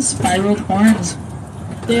stripes and spiraled horns.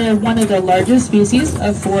 They are one of the largest species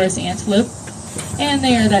of forest antelope, and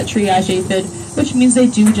they are that triage aphid, which means they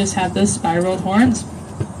do just have those spiraled horns.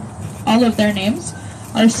 All of their names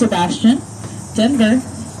are Sebastian, Denver,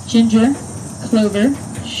 Ginger, Clover,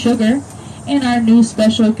 Sugar, and our new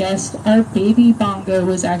special guest, our baby bongo,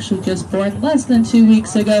 was actually just born less than 2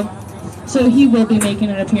 weeks ago. So he will be making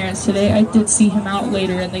an appearance today. I did see him out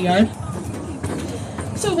later in the yard.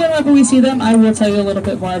 So whenever we see them, I will tell you a little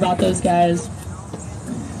bit more about those guys.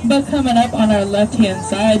 But coming up on our left-hand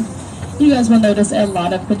side, you guys will notice a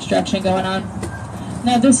lot of construction going on.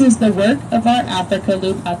 Now this is the work of our Africa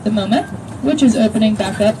loop at the moment, which is opening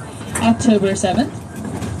back up October 7th.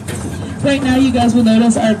 Right now you guys will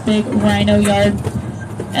notice our big rhino yard,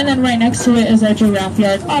 and then right next to it is our giraffe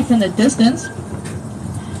yard off in the distance.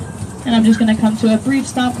 And I'm just going to come to a brief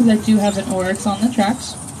stop because I do have an oryx on the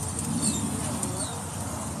tracks.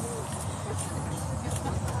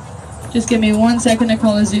 Just give me 1 second to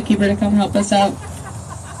call the zookeeper to come help us out.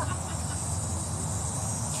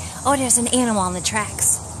 Oh, there's an animal on the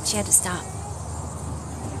tracks. She had to stop.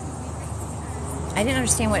 I didn't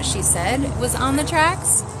understand what she said. It was on the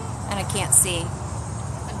tracks, and I can't see.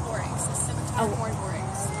 An oryx, a scimitar horned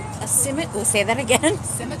oryx. A Say that again.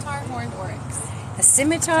 Scimitar horned oryx. A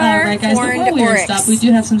scimitar Alright guys, horned before we oryx. stop, we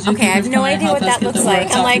do have some zookeepers Okay, I have no coming to idea help what us that get looks the like.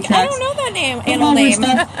 oryx I'm off like, the I tracks. don't know that name. Before Animal we name.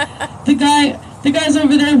 stop, the guys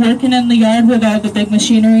over there working in the yard with all the big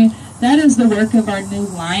machinery, that is the work of our new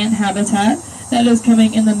lion habitat that is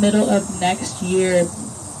coming in the middle of next year.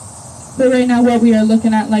 But right now what we are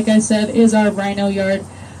looking at, like I said, is our rhino yard.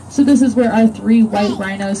 So this is where our 3 white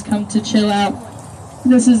rhinos come to chill out.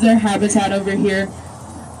 This is their habitat over here.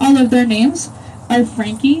 All of their names are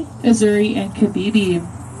Frankie, Azuri, and Kabibi.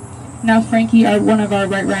 Now Frankie, one of our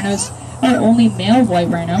white rhinos, our only male white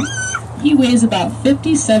rhino. He weighs about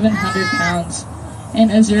 5,700 pounds. And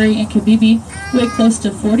Azuri and Kabibi weigh close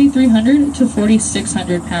to 4,300 to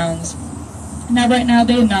 4,600 pounds. Now right now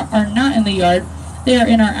they are not in the yard. They are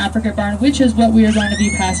in our Africa barn, which is what we are going to be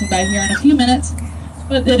passing by here in a few minutes.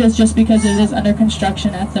 But it is just because it is under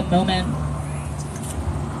construction at the moment.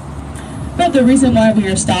 But the reason why we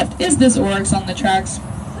are stopped is this oryx on the tracks.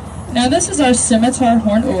 Now this is our scimitar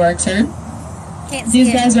horned oryx herd.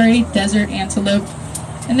 These guys are a desert antelope,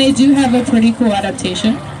 and they do have a pretty cool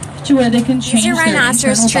adaptation to where they can change their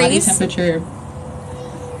internal body temperature.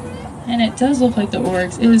 And it does look like the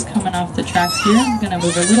oryx is coming off the tracks here. I'm going to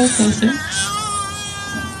move a little closer.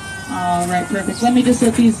 Alright, perfect. Let me just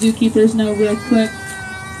let these zookeepers know real quick.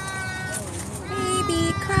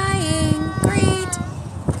 Baby crying. Great.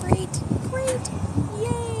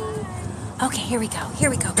 Yay. Okay, here we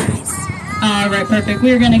go, guys. Alright, perfect.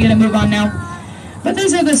 We're going to get a move on now. But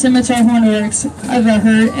these are the scimitar horned oryx of our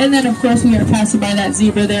herd. And then, of course, we are passing by that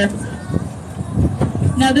zebra there.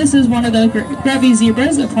 Now, this is one of the Brevard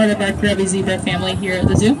zebras, a part of our Brevard zebra family here at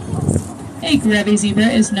the zoo. A Brevard zebra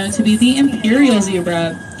is known to be the imperial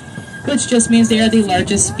zebra, which just means they are the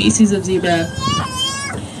largest species of zebra.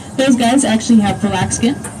 Those guys actually have black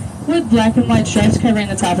skin with black and white stripes covering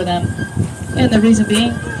the top of them. And the reason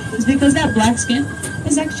being is because that black skin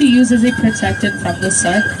is actually used as a protectant from the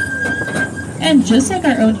sun. And just like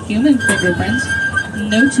our own human fingerprints,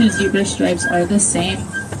 no 2 zebra stripes are the same.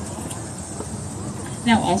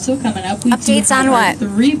 Now also coming up, we updates do have on what?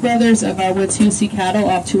 3 brothers of our Watusi cattle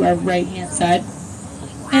off to our right hand side.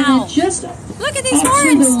 Wow. And then just look at these off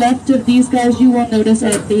horns! to the left of these guys, you will notice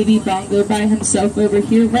our baby bongo by himself over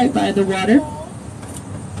here, right by the water.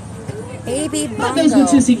 Baby bongo. Those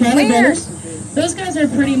Watusi cattle Where? brothers, those guys are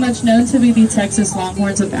pretty much known to be the Texas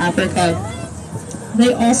Longhorns of Africa.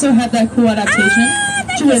 They also have that cool adaptation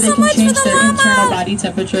to where they can change their internal body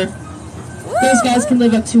temperature. Those guys can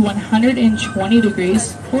live up to 120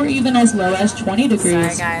 degrees or even as low as 20 degrees.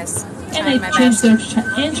 Sorry, guys. And they change their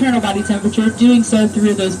internal body temperature, doing so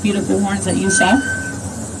through those beautiful horns that you saw.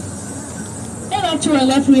 And off to our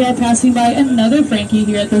left, we are passing by another Frankie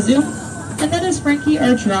here at the zoo. And that is Frankie,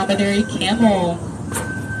 our dromedary camel.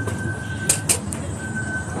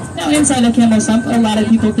 Now inside the camel's hump, a lot of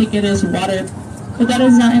people think it is water. But that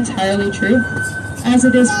is not entirely true, as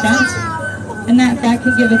it is fat, and that fat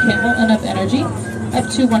can give a camel enough energy up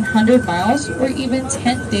to 100 miles or even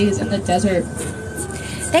 10 days in the desert.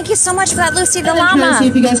 Thank you so much for that, Lucy the And I'm trying to llama. see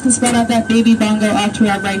if you guys can spot out that baby bongo off to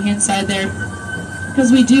our right-hand side there,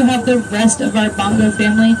 because we do have the rest of our bongo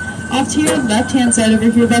family off to your left-hand side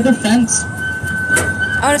over here by the fence.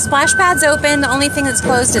 Oh, the splash pad's open. The only thing that's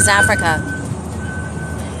closed is Africa.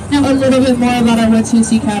 Now a little bit more about our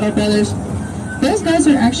Watusi cattle brothers. Those guys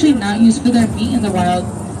are actually not used for their meat in the wild.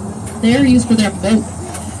 They are used for their milk,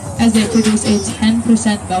 as they produce a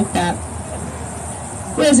 10% milk fat.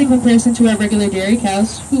 Whereas in comparison to our regular dairy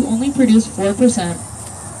cows, who only produce 4%.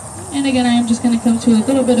 And again, I am just going to come to a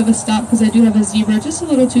little bit of a stop because I do have a zebra just a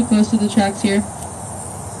little too close to the tracks here.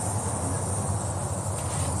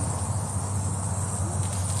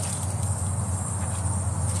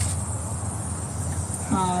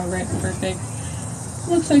 Alright, perfect.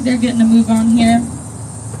 Looks like they're getting a move on here.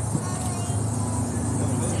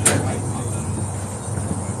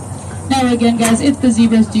 Now again, guys, if the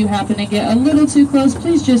zebras do happen to get a little too close,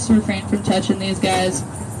 please just refrain from touching these guys.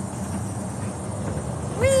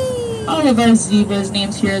 Whee! All of our zebras'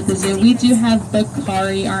 names here at the zoo. We do have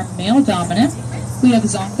Bakari, our male dominant. We have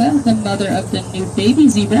Zonka, the mother of the new baby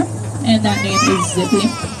zebra, and that name is Zippy.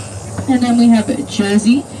 And then we have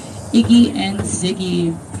Jersey, Iggy, and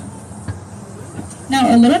Ziggy.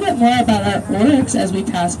 Now, a little bit more about our oryx as we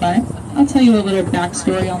pass by. I'll tell you a little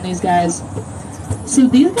backstory on these guys. So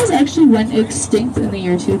these guys actually went extinct in the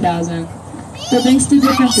year 2000. But thanks to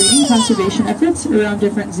different breeding conservation efforts around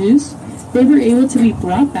different zoos, they were able to be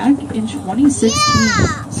brought back in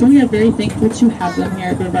 2016. So we are very thankful to have them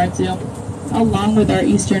here at Brevard Zoo, along with our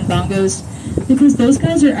eastern bongos, because those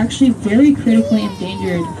guys are actually very critically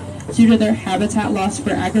endangered due to their habitat loss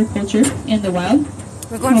for agriculture in the wild,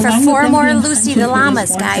 We're going for Along with 4 them more being Lucy hunted the for these llamas,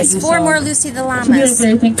 horns that guys. you 4 saw. more Lucy the So we are llamas.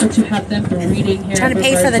 very thankful to have them breeding here. Trying at to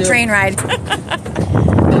pay for Brevard the Zoo. train ride.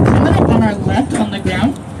 But coming up on our left on the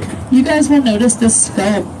ground, you guys will notice this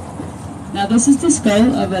skull. Now this is the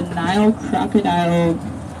skull of a Nile crocodile.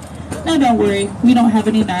 Now don't worry, we don't have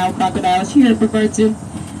any Nile crocodiles here at Brevard Zoo,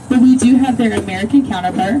 but we do have their American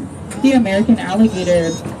counterpart, the American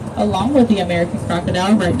alligator, along with the American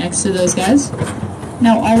crocodile right next to those guys.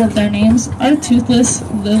 Now all of their names are Toothless,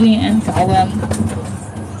 Lily, and Gollum.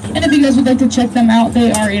 And if you guys would like to check them out,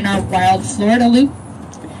 they are in our Wild Florida Loop.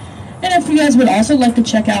 And if you guys would also like to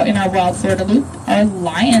check out in our Wild Florida Loop, our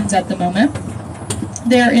lions at the moment.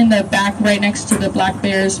 They're in the back right next to the black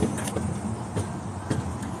bears.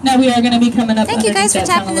 Now we are going to be coming up Thank you guys underneath for that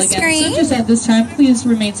tapping tunnel the again. screen. So just at this time, please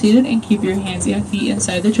remain seated and keep your hands and feet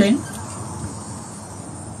inside the train.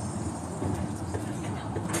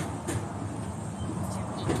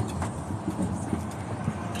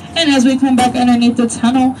 And as we come back underneath the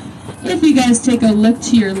tunnel, if you guys take a look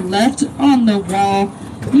to your left on the wall,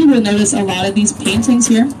 you will notice a lot of these paintings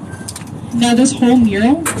here. Now this whole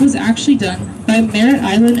mural was actually done by Merritt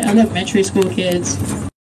Island Elementary School kids.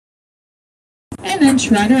 And then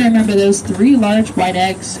try to remember those 3 large white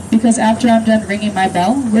eggs, because after I'm done ringing my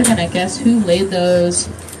bell, we're gonna guess who laid those.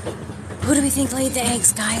 Who do we think laid the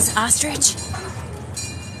eggs, guys? Ostrich?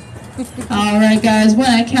 Alright guys, when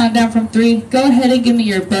I count down from 3, go ahead and give me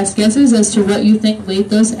your best guesses as to what you think laid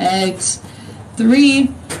those eggs. 3,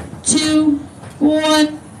 2,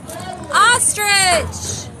 1.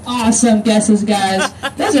 Ostrich! Awesome guesses, guys.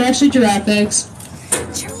 Those are actually giraffe eggs.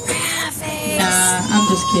 Giraffe eggs. Nah, I'm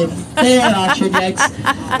just kidding. They are ostrich eggs.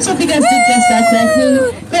 So if you guys did guess that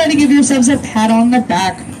correctly, go ahead and give yourselves a pat on the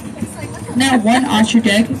back. Now, 1 ostrich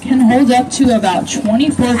egg can hold up to about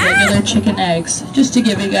 24 regular chicken eggs, just to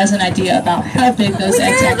give you guys an idea about how big those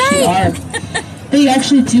eggs actually are. They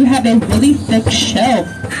actually do have a really thick shell,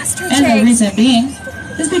 and the reason being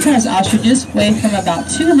is because ostriches weigh from about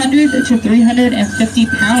 200 to 350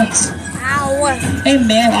 pounds. Ow! A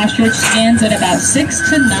male ostrich stands at about 6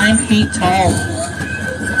 to 9 feet tall.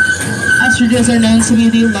 Ostriches are known to be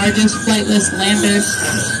the largest flightless landers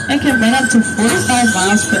and can run up to 45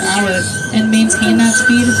 miles per hour and maintain that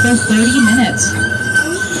speed for 30 minutes.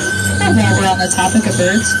 And while we're on the topic of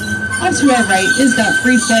birds, off to our right is that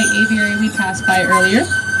free flight aviary we passed by earlier.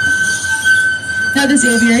 Now this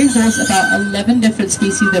aviary holds about 11 different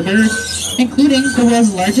species of birds, including the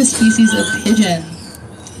world's largest species of pigeon.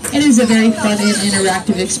 It is a very fun and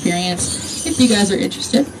interactive experience if you guys are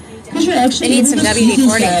interested. Because you're actually able to see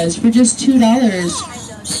these guys for just $2.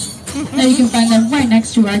 Now you can find them right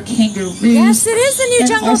next to our kangaroos. Yes, it is the new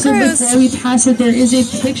Jungle also, Cruise. before we pass it, there is a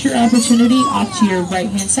picture opportunity off to your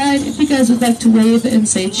right-hand side if you guys would like to wave and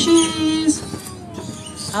say cheese.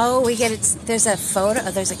 Oh, we get it. There's a photo.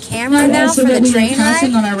 There's a camera now for the train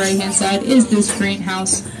passing ride. on our right-hand side is this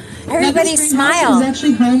greenhouse. Everybody smile. This is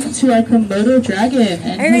actually home to our Komodo dragon,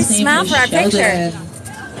 and Everybody his name smile is for our Sheldon. picture.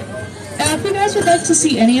 If you guys would like to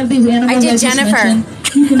see any of these animals I did just Jennifer.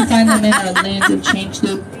 mentioned, you can find them in our Lands of Change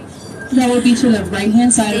loop. That will be to the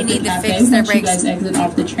right-hand side They of the need to cafe fix their once you brakes. guys exit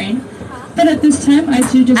off the train. But at this time, I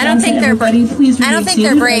do just I don't ask think that they're everybody please I don't remain think seated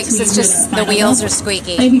they're as brakes. we It's hear just that the final wheels bell. are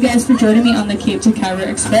squeaky. Thank you guys for joining me on the Cape to Cairo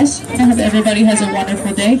Express. I hope everybody has a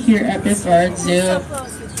wonderful day here at Brevard Zoo.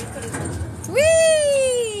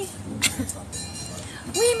 Whee!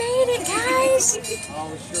 We made it, guys!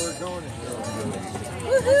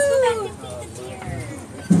 Woohoo!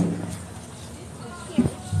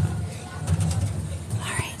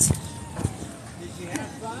 Alright.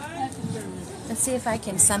 Let's see if I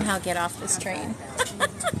can somehow get off this train.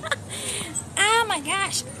 Oh my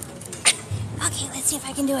gosh! Okay, let's see if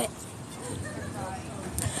I can do it.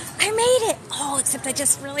 I made it! Oh, except I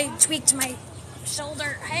just really tweaked my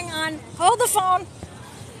shoulder. Hang on. Hold the phone.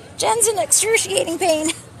 Jen's in excruciating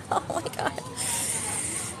pain. Oh my god.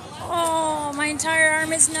 Oh, my entire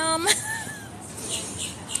arm is numb.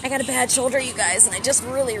 I got a bad shoulder, you guys, and I just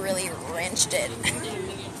really, really wrenched it.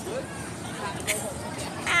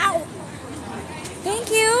 Ow! Thank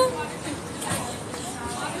you.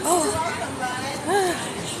 Oh.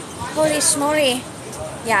 Holy schmoly.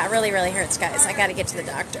 Yeah, it really, really hurts, guys. I gotta get to the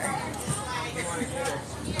doctor.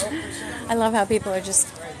 I love how people are just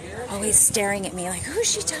always staring at me like, who's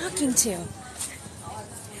she talking to?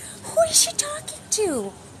 Who is she talking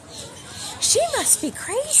to? She must be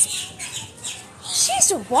crazy.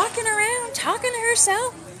 She's walking around talking to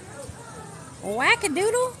herself.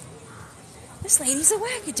 Wackadoodle. This lady's a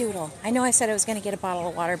wackadoodle. I know I said I was going to get a bottle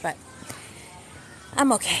of water, but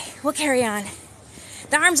I'm okay. We'll carry on.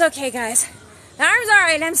 The arm's okay, guys. The arm's all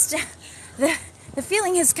right. The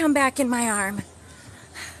feeling has come back in my arm.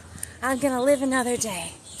 I'm gonna live another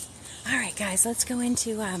day. All right, guys, let's go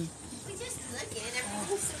into We just look at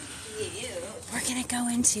everything's so cute. we're gonna go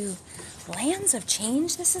into Lands of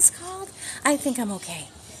Change, this is called. I think I'm okay.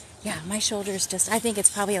 Yeah, my shoulder's just, I think it's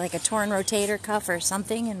probably like a torn rotator cuff or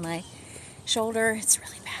something in my shoulder. It's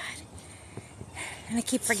really bad. And I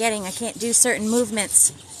keep forgetting I can't do certain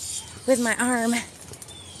movements with my arm.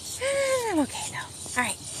 I'm okay though. All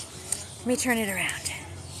right, let me turn it around.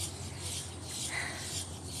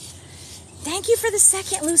 Thank you for the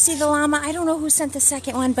second Lucy the Llama. I don't know who sent the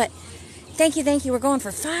second one, but thank you, thank you. We're going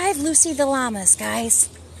for 5 Lucy the Llamas, guys.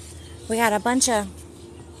 We got a bunch of,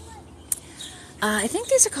 I think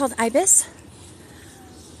these are called ibis.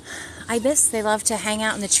 Ibis, they love to hang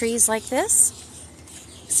out in the trees like this.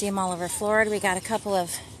 See them all over Florida. We got a couple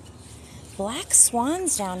of black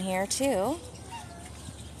swans down here too.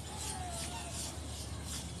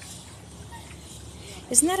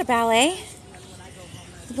 Isn't that a ballet?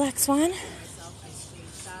 The Black Swan?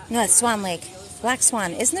 No, it's Swan Lake. Black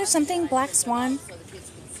Swan. Isn't there something Black Swan?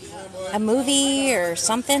 A movie or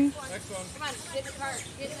something?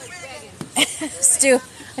 Stu.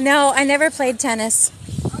 No, I never played tennis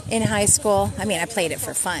in high school. I mean, I played it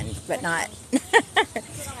for fun, but not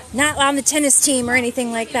not on the tennis team or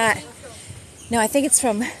anything like that. No, I think it's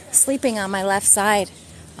from sleeping on my left side.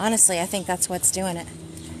 Honestly, I think that's what's doing it.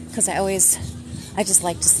 Because I just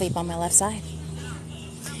like to sleep on my left side.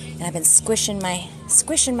 And I've been squishing my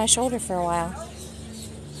shoulder for a while.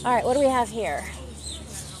 All right, what do we have here?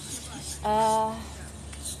 A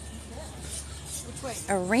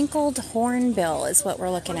wrinkled hornbill is what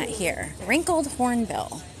we're looking at here. Wrinkled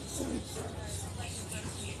hornbill.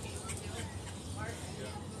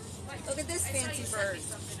 Look at this fancy bird.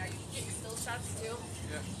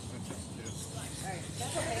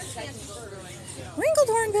 Wrinkled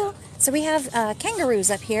hornbill. So we have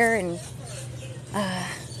kangaroos up here, and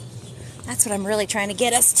that's what I'm really trying to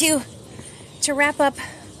get us to wrap up.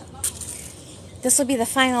 This will be the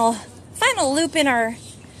final loop in our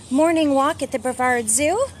morning walk at the Brevard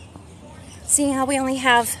Zoo. Seeing how we only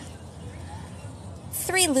have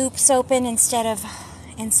 3 loops open instead of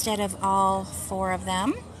all 4 of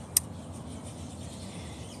them.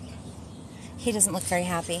 He doesn't look very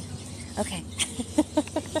happy. Okay.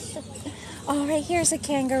 Oh, right here's a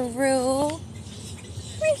kangaroo.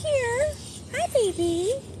 Right here. Hi,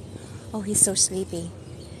 baby. Oh, he's so sleepy.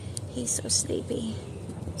 He's so sleepy.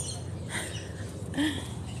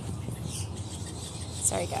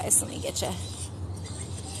 Sorry, guys. Let me get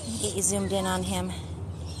you zoomed in on him.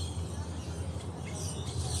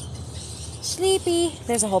 Sleepy.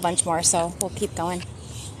 There's a whole bunch more, so we'll keep going.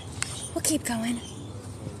 We'll keep going.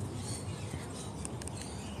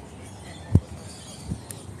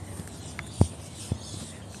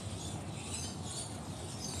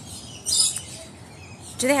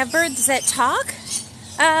 Do they have birds that talk?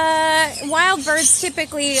 Wild birds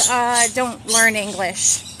typically don't learn English,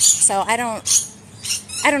 so I don't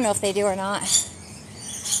know if they do or not.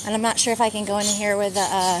 And I'm not sure if I can go in here with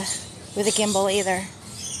a gimbal either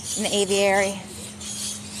in the aviary.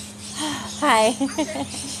 Hi.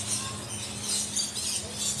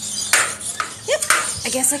 Yep, I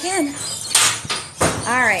guess I can.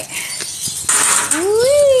 All right.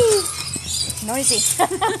 Whee! Noisy.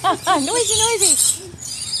 Noisy.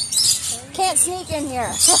 Can't sneak in here.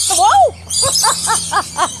 Whoa!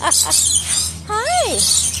 Hi.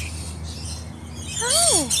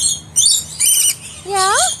 Hi.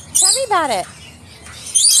 Yeah? Tell me about it.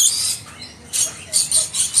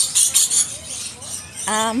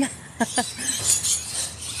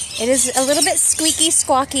 It is a little bit squeaky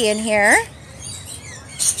squawky in here.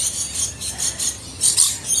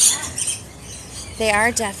 They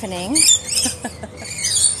are deafening.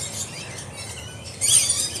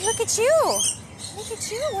 Look at you. Look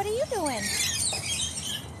at you. What are you doing?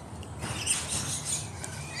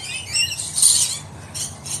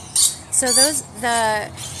 So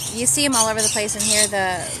you see them all over the place in here,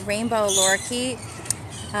 the rainbow lorikeet.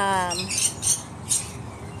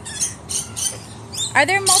 Are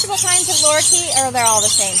there multiple kinds of lorikeet, or are they all the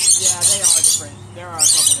same? Yeah, they are different. There are a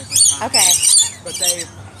couple different kinds. Okay. But they've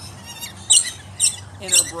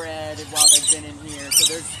interbred while they've been in here.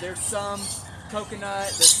 So there's some coconut,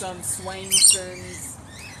 there's some Swainsons.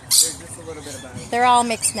 There's just a little bit of both. They're all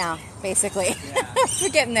mixed now, basically. Yeah. We're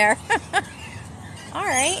getting there. All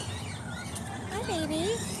right. Hi,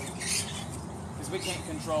 baby. Because we can't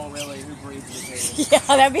control really who breeds with who. Yeah,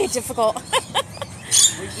 that'd be difficult.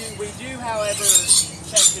 We do, however,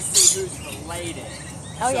 check to see who's related.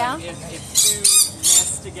 Oh, so yeah? If 2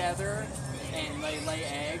 nest together and they lay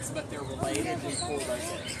eggs, but they're related, we pull those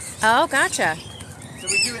eggs. Oh, gotcha. So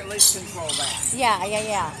we do at least control that. Yeah.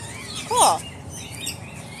 Cool.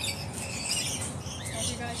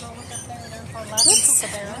 As you guys all look up there, there's our last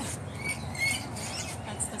kookaburra.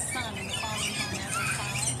 That's the sun, and the father's on the other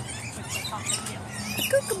side with the cockatiel. A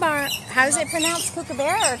kookaburra. How is it pronounced?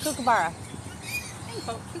 Kookaburra or kookaburra?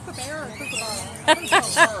 Kookaburra or kookaburra?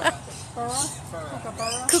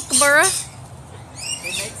 Kookaburra? Kookaburra.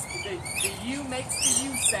 It makes the U makes the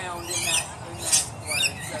U sound in that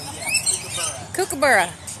word. So yeah, kookaburra. Kookaburra.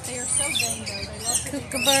 They are so vain though. They love to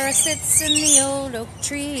Kookaburra sits in the old oak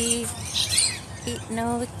tree, eating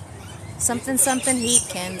all the something something he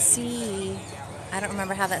can see. I don't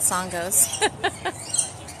remember how that song goes.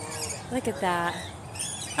 Look at that.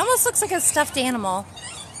 Almost looks like a stuffed animal.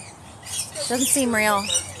 Doesn't seem real.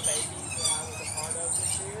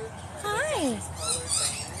 Hi.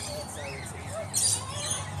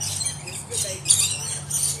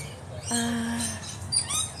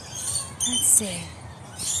 Let's see.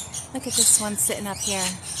 Look at this one sitting up here.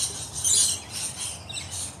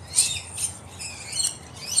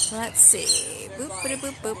 Let's see. Boop, boop,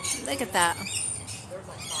 boop, boop. Look at that.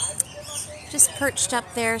 Just perched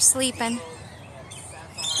up there, sleeping.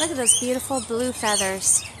 Look at those beautiful blue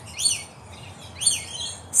feathers.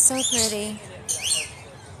 So pretty.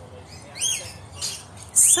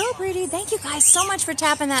 So pretty. Thank you guys so much for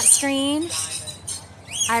tapping that screen.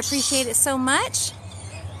 I appreciate it so much.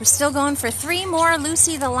 We're still going for 3 more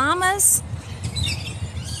Lucy the Llamas.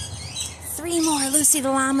 3 more Lucy the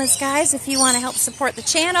Llamas, guys, if you want to help support the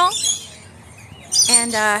channel.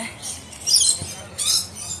 And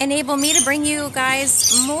enable me to bring you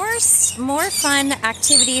guys more fun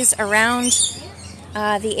activities around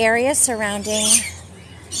the area surrounding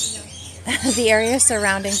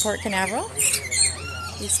Port Canaveral.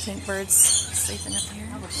 These pink birds sleeping up here.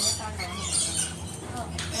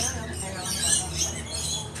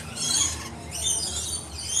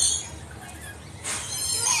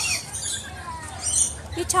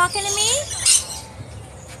 You talking to me?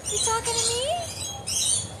 You talking to me?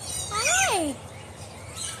 Hi.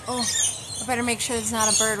 Oh, I better make sure there's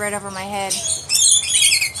not a bird right over my head.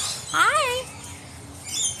 Hi.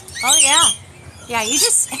 Oh yeah. Yeah, you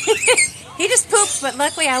just he just pooped, but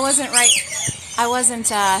luckily I wasn't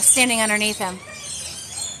standing underneath him.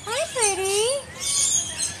 Hi, pretty.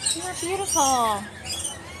 You are beautiful.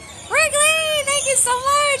 Wrigley, thank you so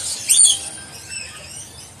much.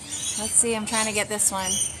 Let's see, I'm trying to get this one.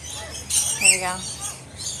 There we go.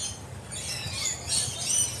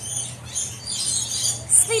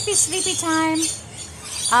 Sleepy, sleepy time.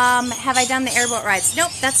 Have I done the airboat rides?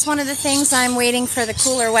 Nope, that's one of the things I'm waiting for the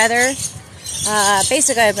cooler weather.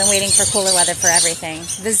 Basically, I've been waiting for cooler weather for everything.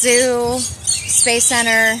 The zoo, Space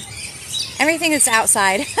Center, everything that's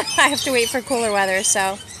outside. I have to wait for cooler weather,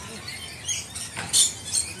 so.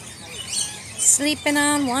 Sleeping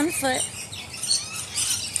on one foot.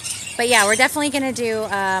 But yeah, we're definitely going to do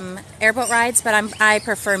airboat rides, but I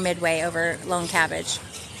prefer Midway over Lone Cabbage.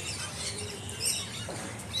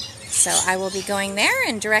 So I will be going there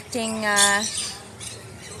and directing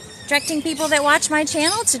people that watch my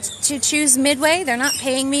channel to choose Midway. They're not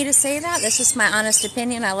paying me to say that. That's just my honest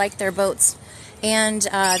opinion. I like their boats and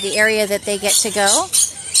the area that they get to go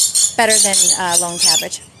better than Lone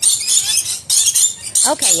Cabbage.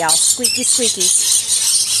 Okay, y'all. Squeaky squeakies.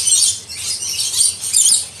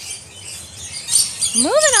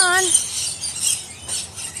 Moving on.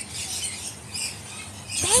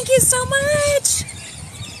 Thank you so much.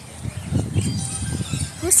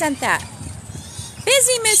 Who sent that?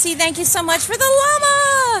 Busy Missy, thank you so much for the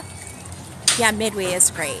llama. Yeah, Midway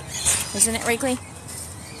is great. Isn't it, Wrigley?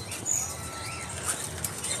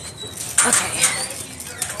 Okay.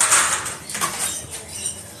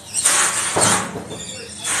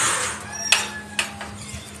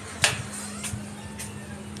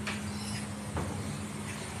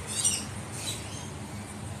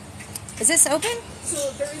 Is this open?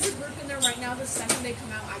 So there is a group in there right now. The second they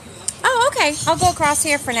come out, I can look. Oh, okay. I'll go across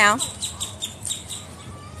here for now.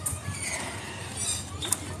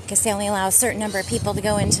 Guess they only allow a certain number of people to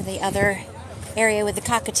go into the other area with the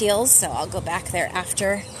cockatiels, so I'll go back there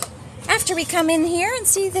after we come in here and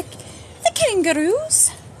see the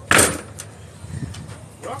kangaroos.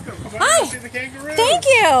 Welcome. Come on Hi. see the kangaroos. Thank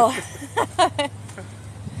you.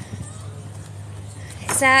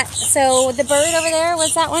 Is that so? The bird over there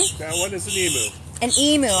was that one? That one is an emu. An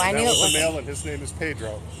emu. I knew it was was a male, and his name is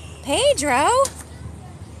Pedro. Pedro.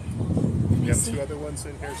 We have 2 other ones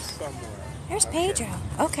in here somewhere. There's Pedro.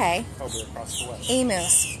 Sure. Okay. Oh, they're across the way.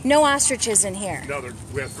 Emus. No ostriches in here. No,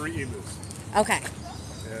 we have 3 emus. Okay.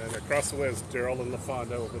 And across the way is Daryl and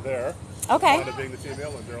LaFonda over there. Okay. LaFonda being the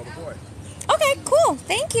female and Daryl the boy. Okay, cool.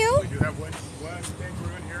 Thank you. We do have one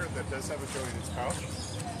kangaroo in here that does have a joint in its pouch.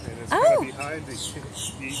 And it's Oh. kind of behind the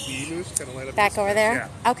emus, kind of line up Back this over way. there?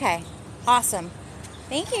 Yeah. Okay. Awesome.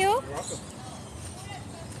 Thank you. You're welcome.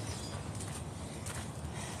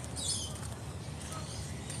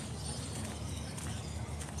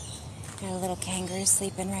 Got a little kangaroo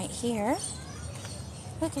sleeping right here.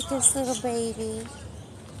 Look at this little baby.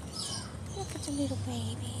 Look at the little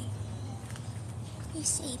baby. He's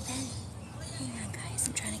sleeping. Hang on, guys.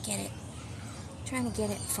 I'm trying to get it. Trying to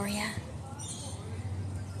get it for you.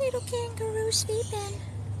 Little kangaroo sleeping.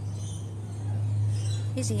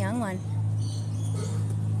 He's a young one.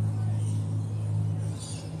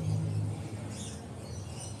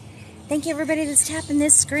 Thank you, everybody that's tapping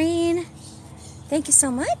this screen. Thank you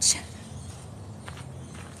so much.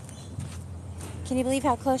 Can you believe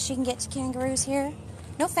how close you can get to kangaroos here?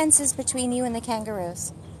 No fences between you and the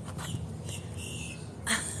kangaroos.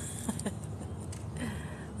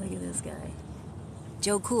 Look at this guy.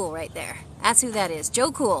 Joe Cool right there. That's who that is.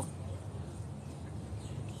 Joe Cool.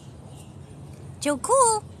 Joe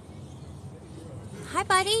Cool. Hi,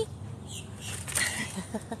 buddy.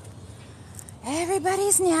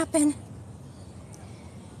 Everybody's napping.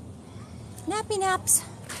 Nappy naps.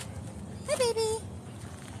 Hi, baby.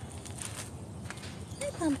 Hi,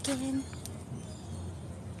 pumpkin.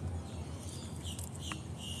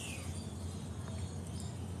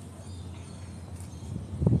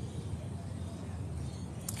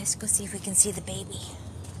 Let's go see if we can see the baby.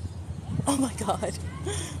 Oh my God.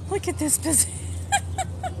 Look at this position.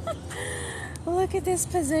 Look at this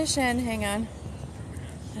position. Hang on.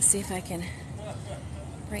 Let's see if I can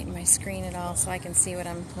brighten my screen at all so I can see what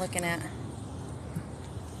I'm looking at.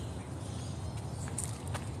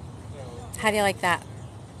 How do you like that?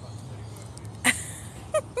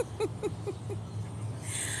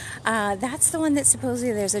 That's the one that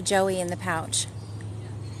supposedly there's a Joey in the pouch.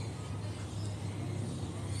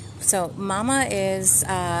 So Mama is,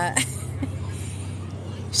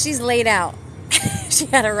 she's laid out. She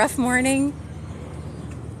had a rough morning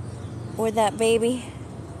with that baby.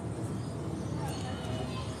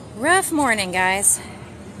 Rough morning, guys.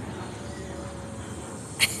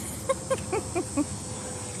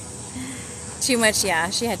 Too much, yeah.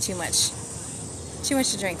 She had too much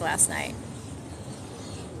to drink last night.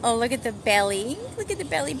 Oh, look at the belly. Look at the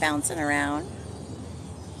belly bouncing around.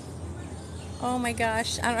 Oh my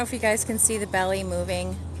gosh. I don't know if you guys can see the belly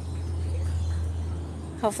moving.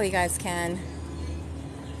 Hopefully you guys can.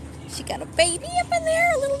 She got a baby up in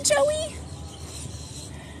there, a little Joey.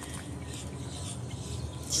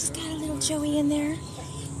 She's got a little Joey in there.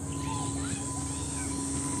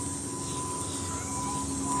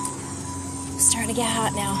 It's starting to get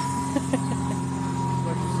hot now.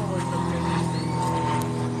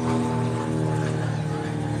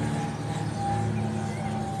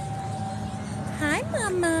 Hi,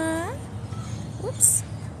 Mama. Whoops.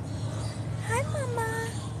 Hi, Mama.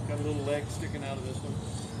 Got a little leg sticking out of this one.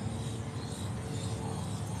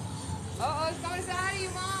 Uh-oh, it's coming inside of you,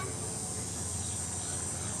 Mom.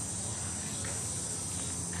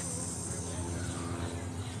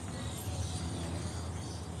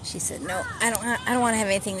 She said, "No, I don't want to have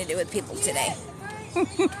anything to do with people today."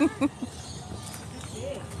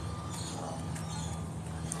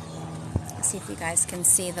 Let's see if you guys can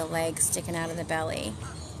see the leg sticking out of the belly.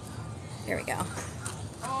 There we go.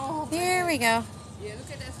 Oh, Here we go. yeah,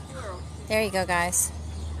 look at that squirrel. There you go, guys.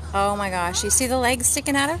 Oh my gosh, you see the leg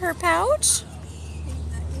sticking out of her pouch?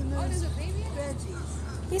 Oh, there's a baby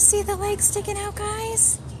veggies. You see the leg sticking out,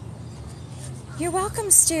 guys? You're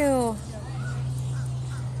welcome, Stu.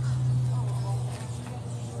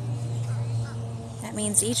 That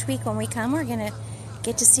means each week when we come, we're going to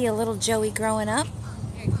get to see a little Joey growing up.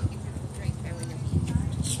 Here, you can drink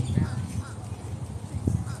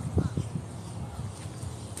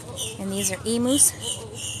And these are emus.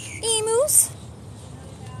 Emus!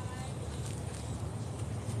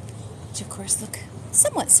 Which, of course, look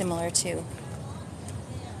somewhat similar to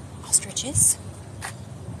ostriches.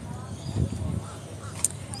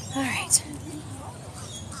 All right.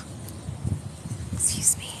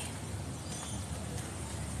 Excuse me.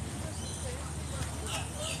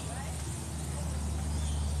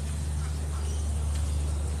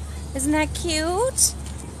 Isn't that cute?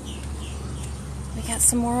 We got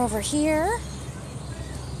some more over here.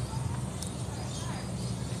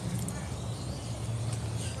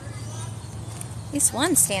 At least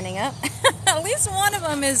one's standing up. At least one of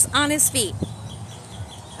them is on his feet.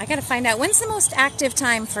 I gotta find out when's the most active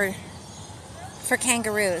time for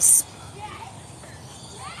kangaroos.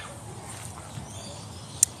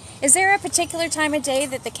 Is there a particular time of day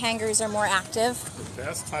that the kangaroos are more active? The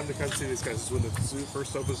best time to come see these guys is when the zoo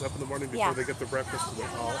first opens up in the morning before they get their breakfast and they're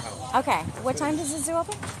all out. Okay. What time does the zoo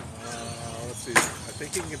open? Let's see. I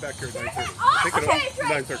think you can get back here at 9:30. I think it opens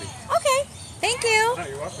 9:30. Okay. Thank you.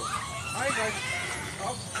 You're welcome. Hi, guys.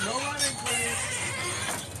 Oh, no running, please.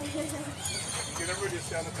 Get everybody to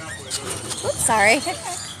stand the pathway. Oops, sorry.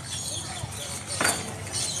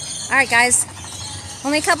 All right, guys.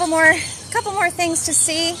 Only a couple more things to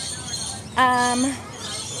see.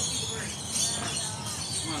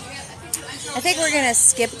 I think we're gonna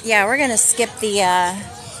skip. Yeah, we're gonna skip the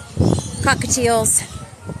cockatiels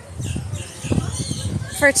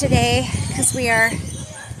for today because we are.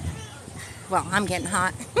 Well, I'm getting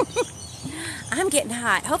hot. I'm getting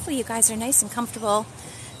hot. Hopefully, you guys are nice and comfortable,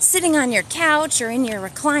 sitting on your couch or in your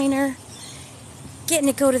recliner, getting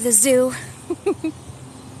to go to the zoo.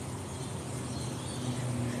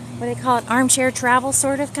 What do they call it? Armchair travel,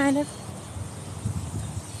 sort of, kind of.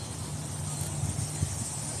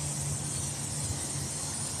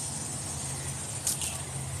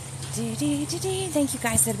 Thank you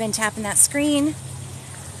guys that have been tapping that screen.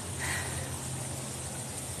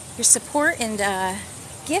 Your support and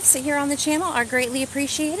gifts here on the channel are greatly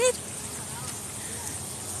appreciated.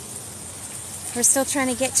 We're still trying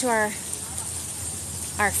to get to our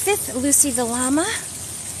 5th Lucy the Llama.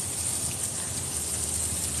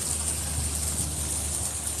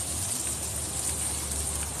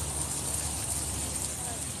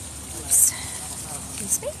 Oops.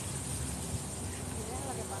 Excuse me.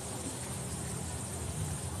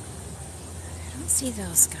 I don't see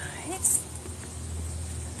those guys.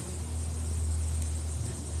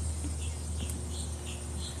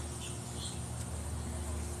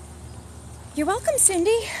 You're welcome,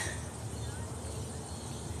 Cindy.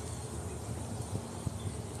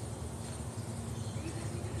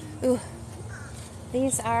 Ooh,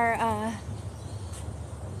 these are,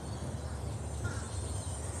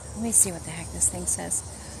 let me see what the heck this thing says.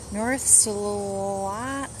 North Sulawesi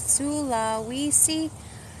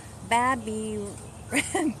Babirusa?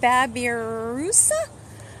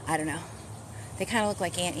 I don't know. They kind of look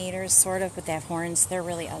like anteaters, sort of, but they have horns. They're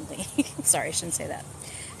really ugly. Sorry, I shouldn't say that.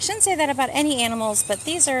 Shouldn't say that about any animals, but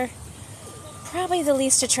these are probably the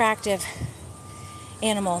least attractive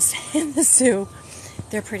animals in the zoo.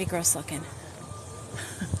 They're pretty gross looking.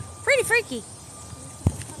 Pretty freaky.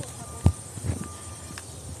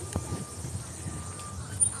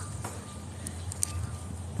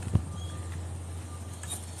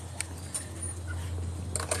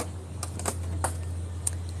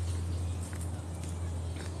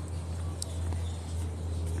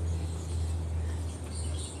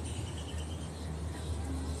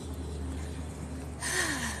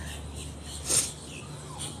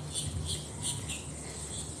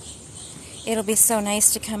 It'll be so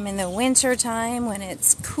nice to come in the winter time when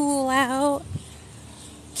it's cool out.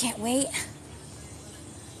 Can't wait.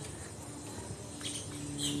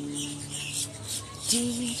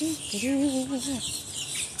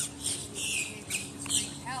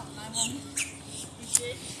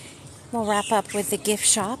 We'll wrap up with the gift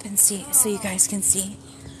shop and see, so you guys can see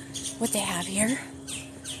what they have here.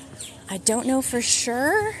 I don't know for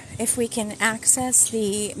sure if we can access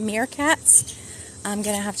the meerkats. I'm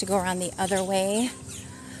gonna have to go around the other way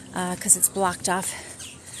because it's blocked off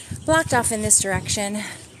in this direction.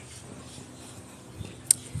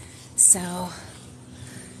 So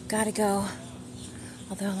gotta go.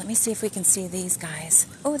 Although, let me see if we can see these guys.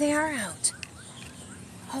 Oh, they are out.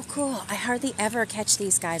 Oh, cool. I hardly ever catch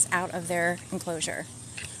these guys out of their enclosure.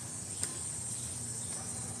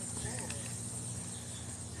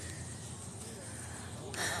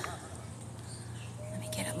 Let me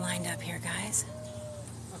get it lined up here, guys.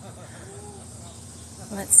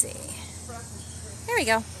 Let's see. There we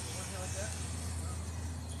go.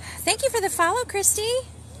 Thank you for the follow, Christy.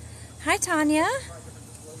 Hi, Tanya.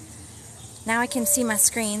 Now I can see my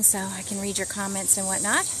screen, so I can read your comments and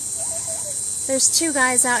whatnot. There's 2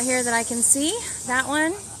 guys out here that I can see. That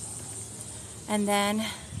one. And then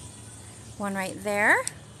one right there.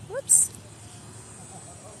 Whoops.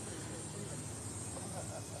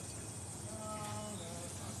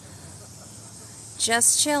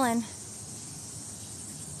 Just chilling.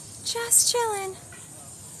 Just chilling.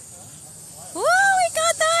 Woo, we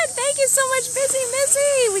got that! Thank you so much, Busy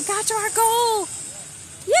Missy! We got to our goal!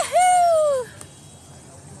 Yahoo!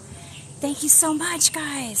 Thank you so much,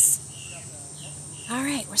 guys.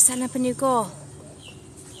 Alright, we're setting up a new goal.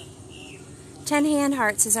 10 hand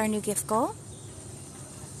hearts is our new gift goal.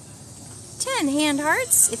 10 hand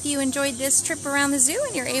hearts. If you enjoyed this trip around the zoo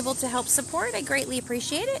and you're able to help support, I greatly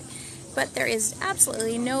appreciate it. But there is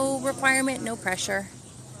absolutely no requirement, no pressure.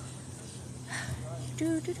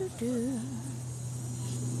 Do.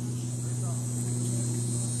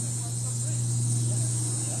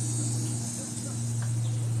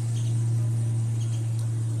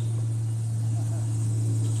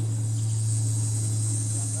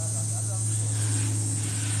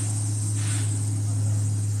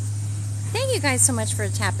 Thank you guys so much for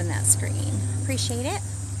tapping that screen. Appreciate it.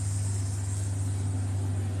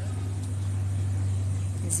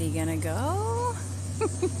 Is he gonna go?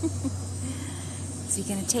 Is he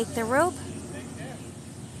gonna take the rope?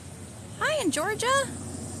 Hi in Georgia.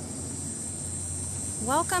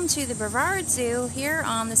 Welcome to the Brevard Zoo here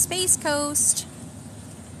on the Space Coast.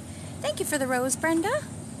 Thank you for the rose, Brenda. I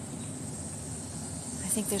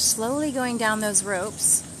think they're slowly going down those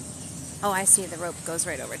ropes. Oh, I see the rope goes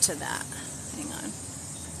right over to that. Hang on.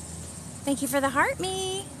 Thank you for the heart,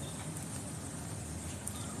 me.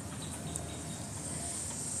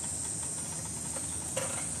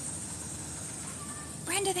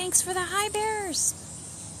 Brenda, thanks for the hi bears.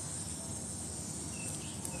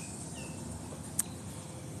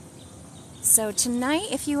 So tonight,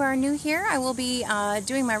 if you are new here, I will be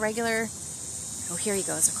doing my regular... Oh, here he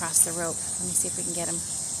goes across the rope. Let me see if we can get him.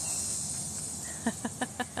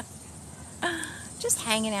 Just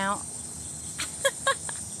hanging out.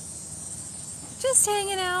 Just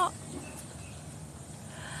hanging out.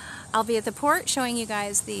 I'll be at the port showing you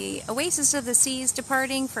guys the Oasis of the Seas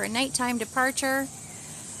departing for a nighttime departure.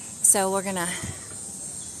 So we're gonna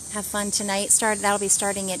have fun tonight. That'll be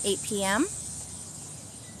starting at 8 p.m.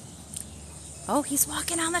 Oh, he's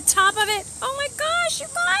walking on the top of it. Oh my gosh, you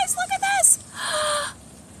guys, look at this.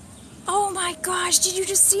 Oh my gosh, did you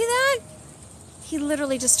just see that? He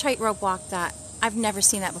literally just tightrope walked that. I've never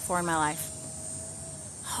seen that before in my life.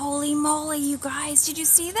 Holy moly, you guys, did you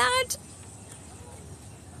see that?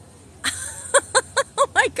 Oh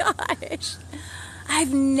my gosh.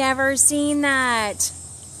 I've never seen that.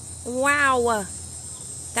 Wow.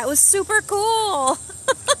 That was super cool.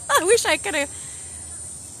 I wish I could have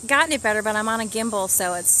gotten it better, but I'm on a gimbal,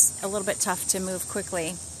 so it's a little bit tough to move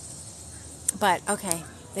quickly. But okay,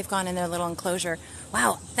 they've gone in their little enclosure.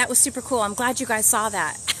 Wow, that was super cool. I'm glad you guys saw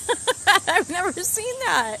that. I've never seen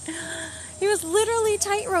that. He was literally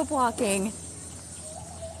tightrope walking.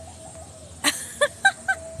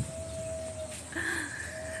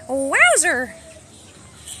 Wowzer!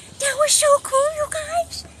 That was so cool, you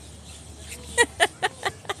guys.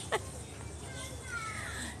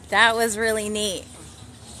 That was really neat.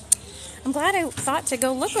 I'm glad I thought to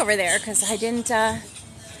go look over there because I didn't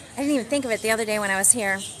even think of it the other day when I was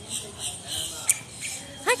here.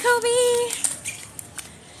 Hi, Kobe.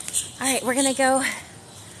 All right, we're gonna go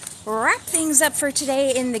wrap things up for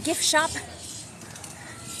today in the gift shop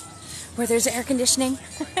where there's air conditioning.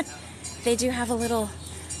 They do have a little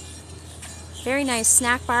very nice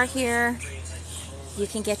snack bar here. You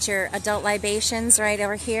can get your adult libations right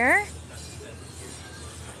over here.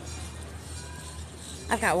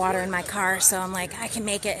 I've got water in my car, so I'm like, I can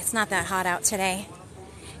make it. It's not that hot out today.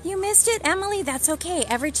 You missed it, Emily? That's okay.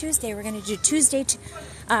 Every Tuesday, we're going to do Tuesday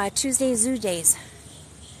Zoo Days.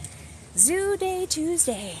 Zoo Day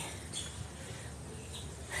Tuesday.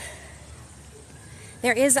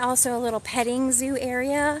 There is also a little petting zoo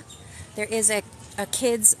area. There is a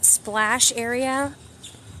kids splash area.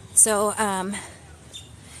 So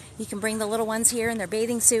you can bring the little ones here in their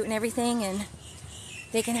bathing suit and everything, and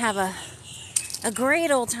they can have a great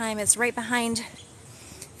old time. It's right behind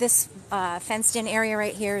this fenced-in area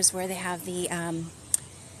right here is where they have the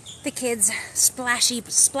kids' splashy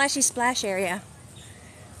splash area.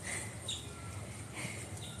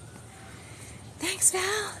 Thanks,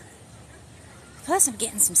 Val. Plus, I'm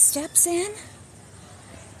getting some steps in,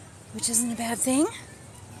 which isn't a bad thing.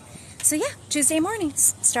 So yeah, Tuesday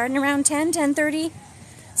mornings, starting around 10:30,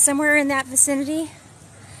 somewhere in that vicinity.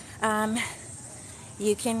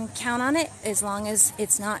 You can count on it as long as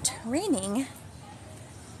it's not raining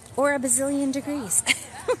or a bazillion degrees.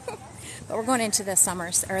 But we're going into the summer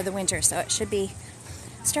or the winter, so it should be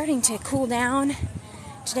starting to cool down.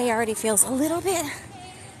 Today already feels just a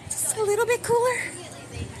little bit cooler.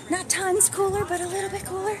 Not tons cooler, but a little bit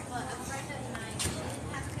cooler.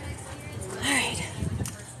 All right.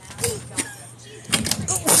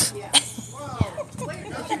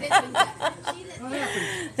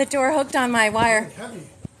 The door hooked on my wire.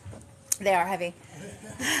 They are heavy.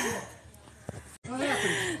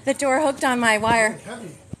 The door hooked on my wire.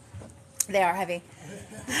 They are heavy.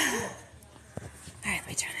 All right, let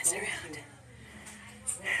me turn this around.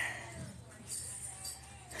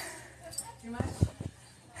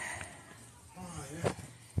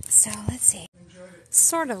 So let's see.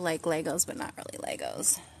 Sort of like Legos, but not really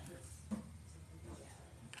Legos.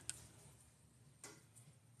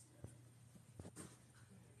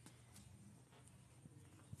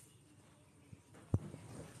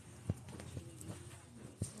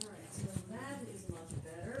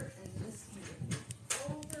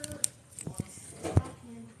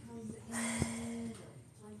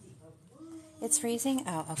 It's freezing?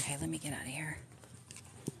 Oh, okay, let me get out of here.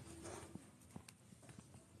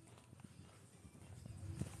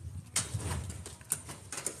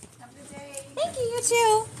 Have a good day. Thank you, you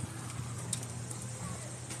too.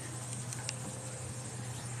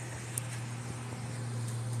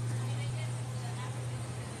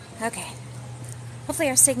 Okay. Hopefully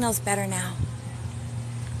our signal's better now.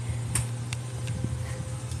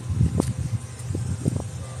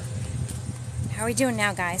 How are we doing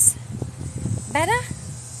now, guys? Better?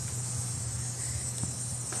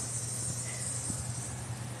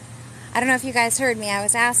 I don't know if you guys heard me. I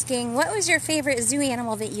was asking, what was your favorite zoo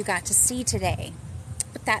animal that you got to see today?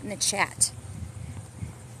 Put that in the chat.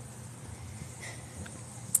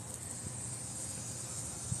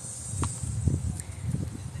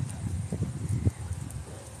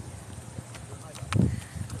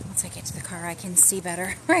 Once I get to the car, I can see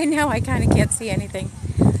better. Right now, I kind of can't see anything.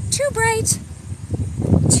 Too bright.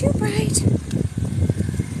 Too bright.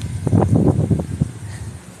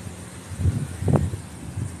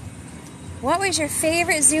 What was your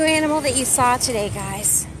favorite zoo animal that you saw today,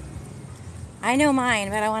 guys? I know mine,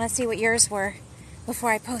 but I want to see what yours were before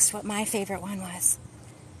I post what my favorite one was.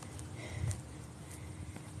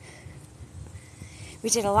 We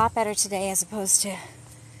did a lot better today as opposed to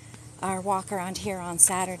our walk around here on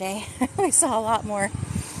Saturday. We saw a lot more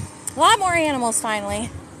animals finally.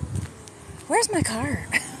 Where's my car?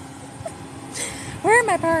 Where am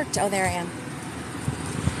I parked? Oh, there I am.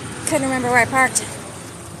 Couldn't remember where I parked.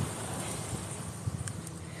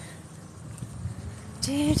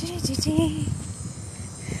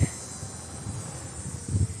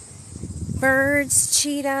 Birds,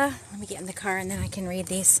 cheetah. Let me get in the car and then I can read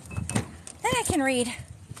these. Then I can read.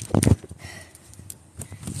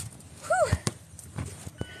 Whew.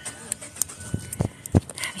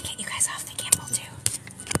 Let me get you guys off the gimbal too.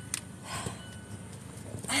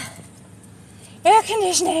 Air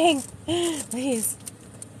conditioning, please.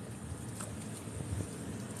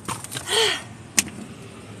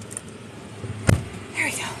 There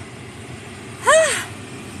we go.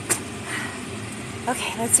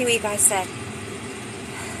 Okay, let's see what you guys said.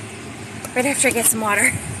 Right after I get some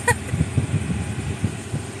water.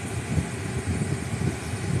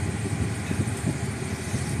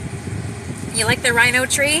 You like the rhino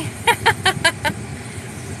tree?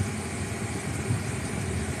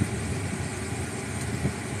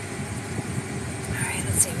 Alright,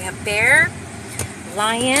 let's see. We have bear,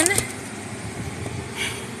 lion,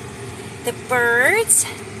 the birds,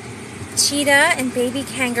 cheetah and baby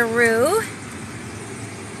kangaroo.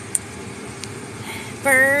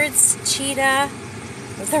 Birds, cheetah,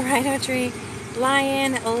 the rhino tree,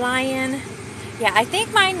 lion. Yeah, I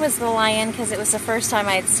think mine was the lion because it was the first time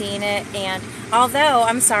I had seen it. And although,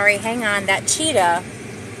 I'm sorry, hang on, that cheetah,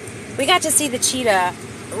 we got to see the cheetah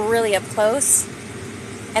really up close.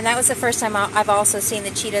 And that was the first time I've also seen the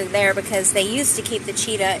cheetah there because they used to keep the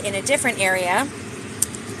cheetah in a different area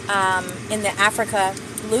in the Africa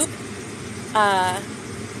loop.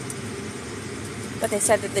 But they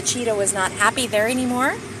said that the cheetah was not happy there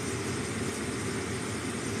anymore.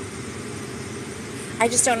 I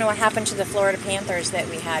just don't know what happened to the Florida panthers that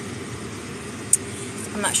we had.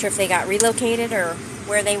 I'm not sure if they got relocated or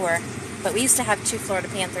where they were. But we used to have 2 Florida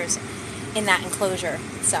panthers in that enclosure.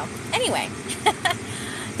 So, anyway.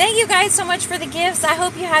 Thank you guys so much for the gifts. I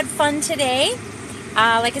hope you had fun today.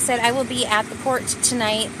 Like I said, I will be at the port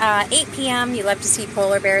tonight, 8 p.m. You love to see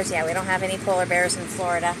polar bears. Yeah, we don't have any polar bears in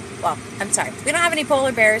Florida. Well, I'm sorry. We don't have any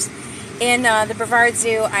polar bears in the Brevard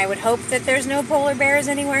Zoo. I would hope that there's no polar bears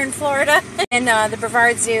anywhere in Florida. In the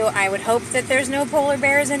Brevard Zoo, I would hope that there's no polar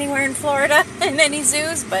bears anywhere in Florida in any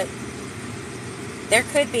zoos, but there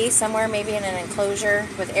could be somewhere, maybe in an enclosure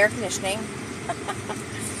with air conditioning.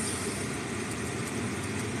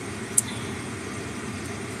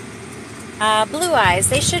 Blue eyes.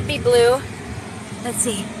 They should be blue. Let's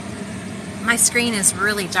see. My screen is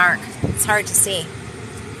really dark. It's hard to see.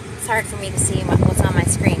 It's hard for me to see what's on my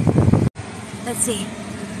screen. Let's see.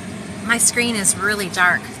 My screen is really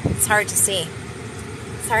dark. It's hard to see.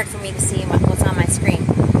 It's hard for me to see what's on my screen.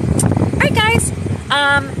 Alright guys.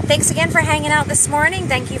 Thanks again for hanging out this morning.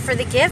 Thank you for the gift.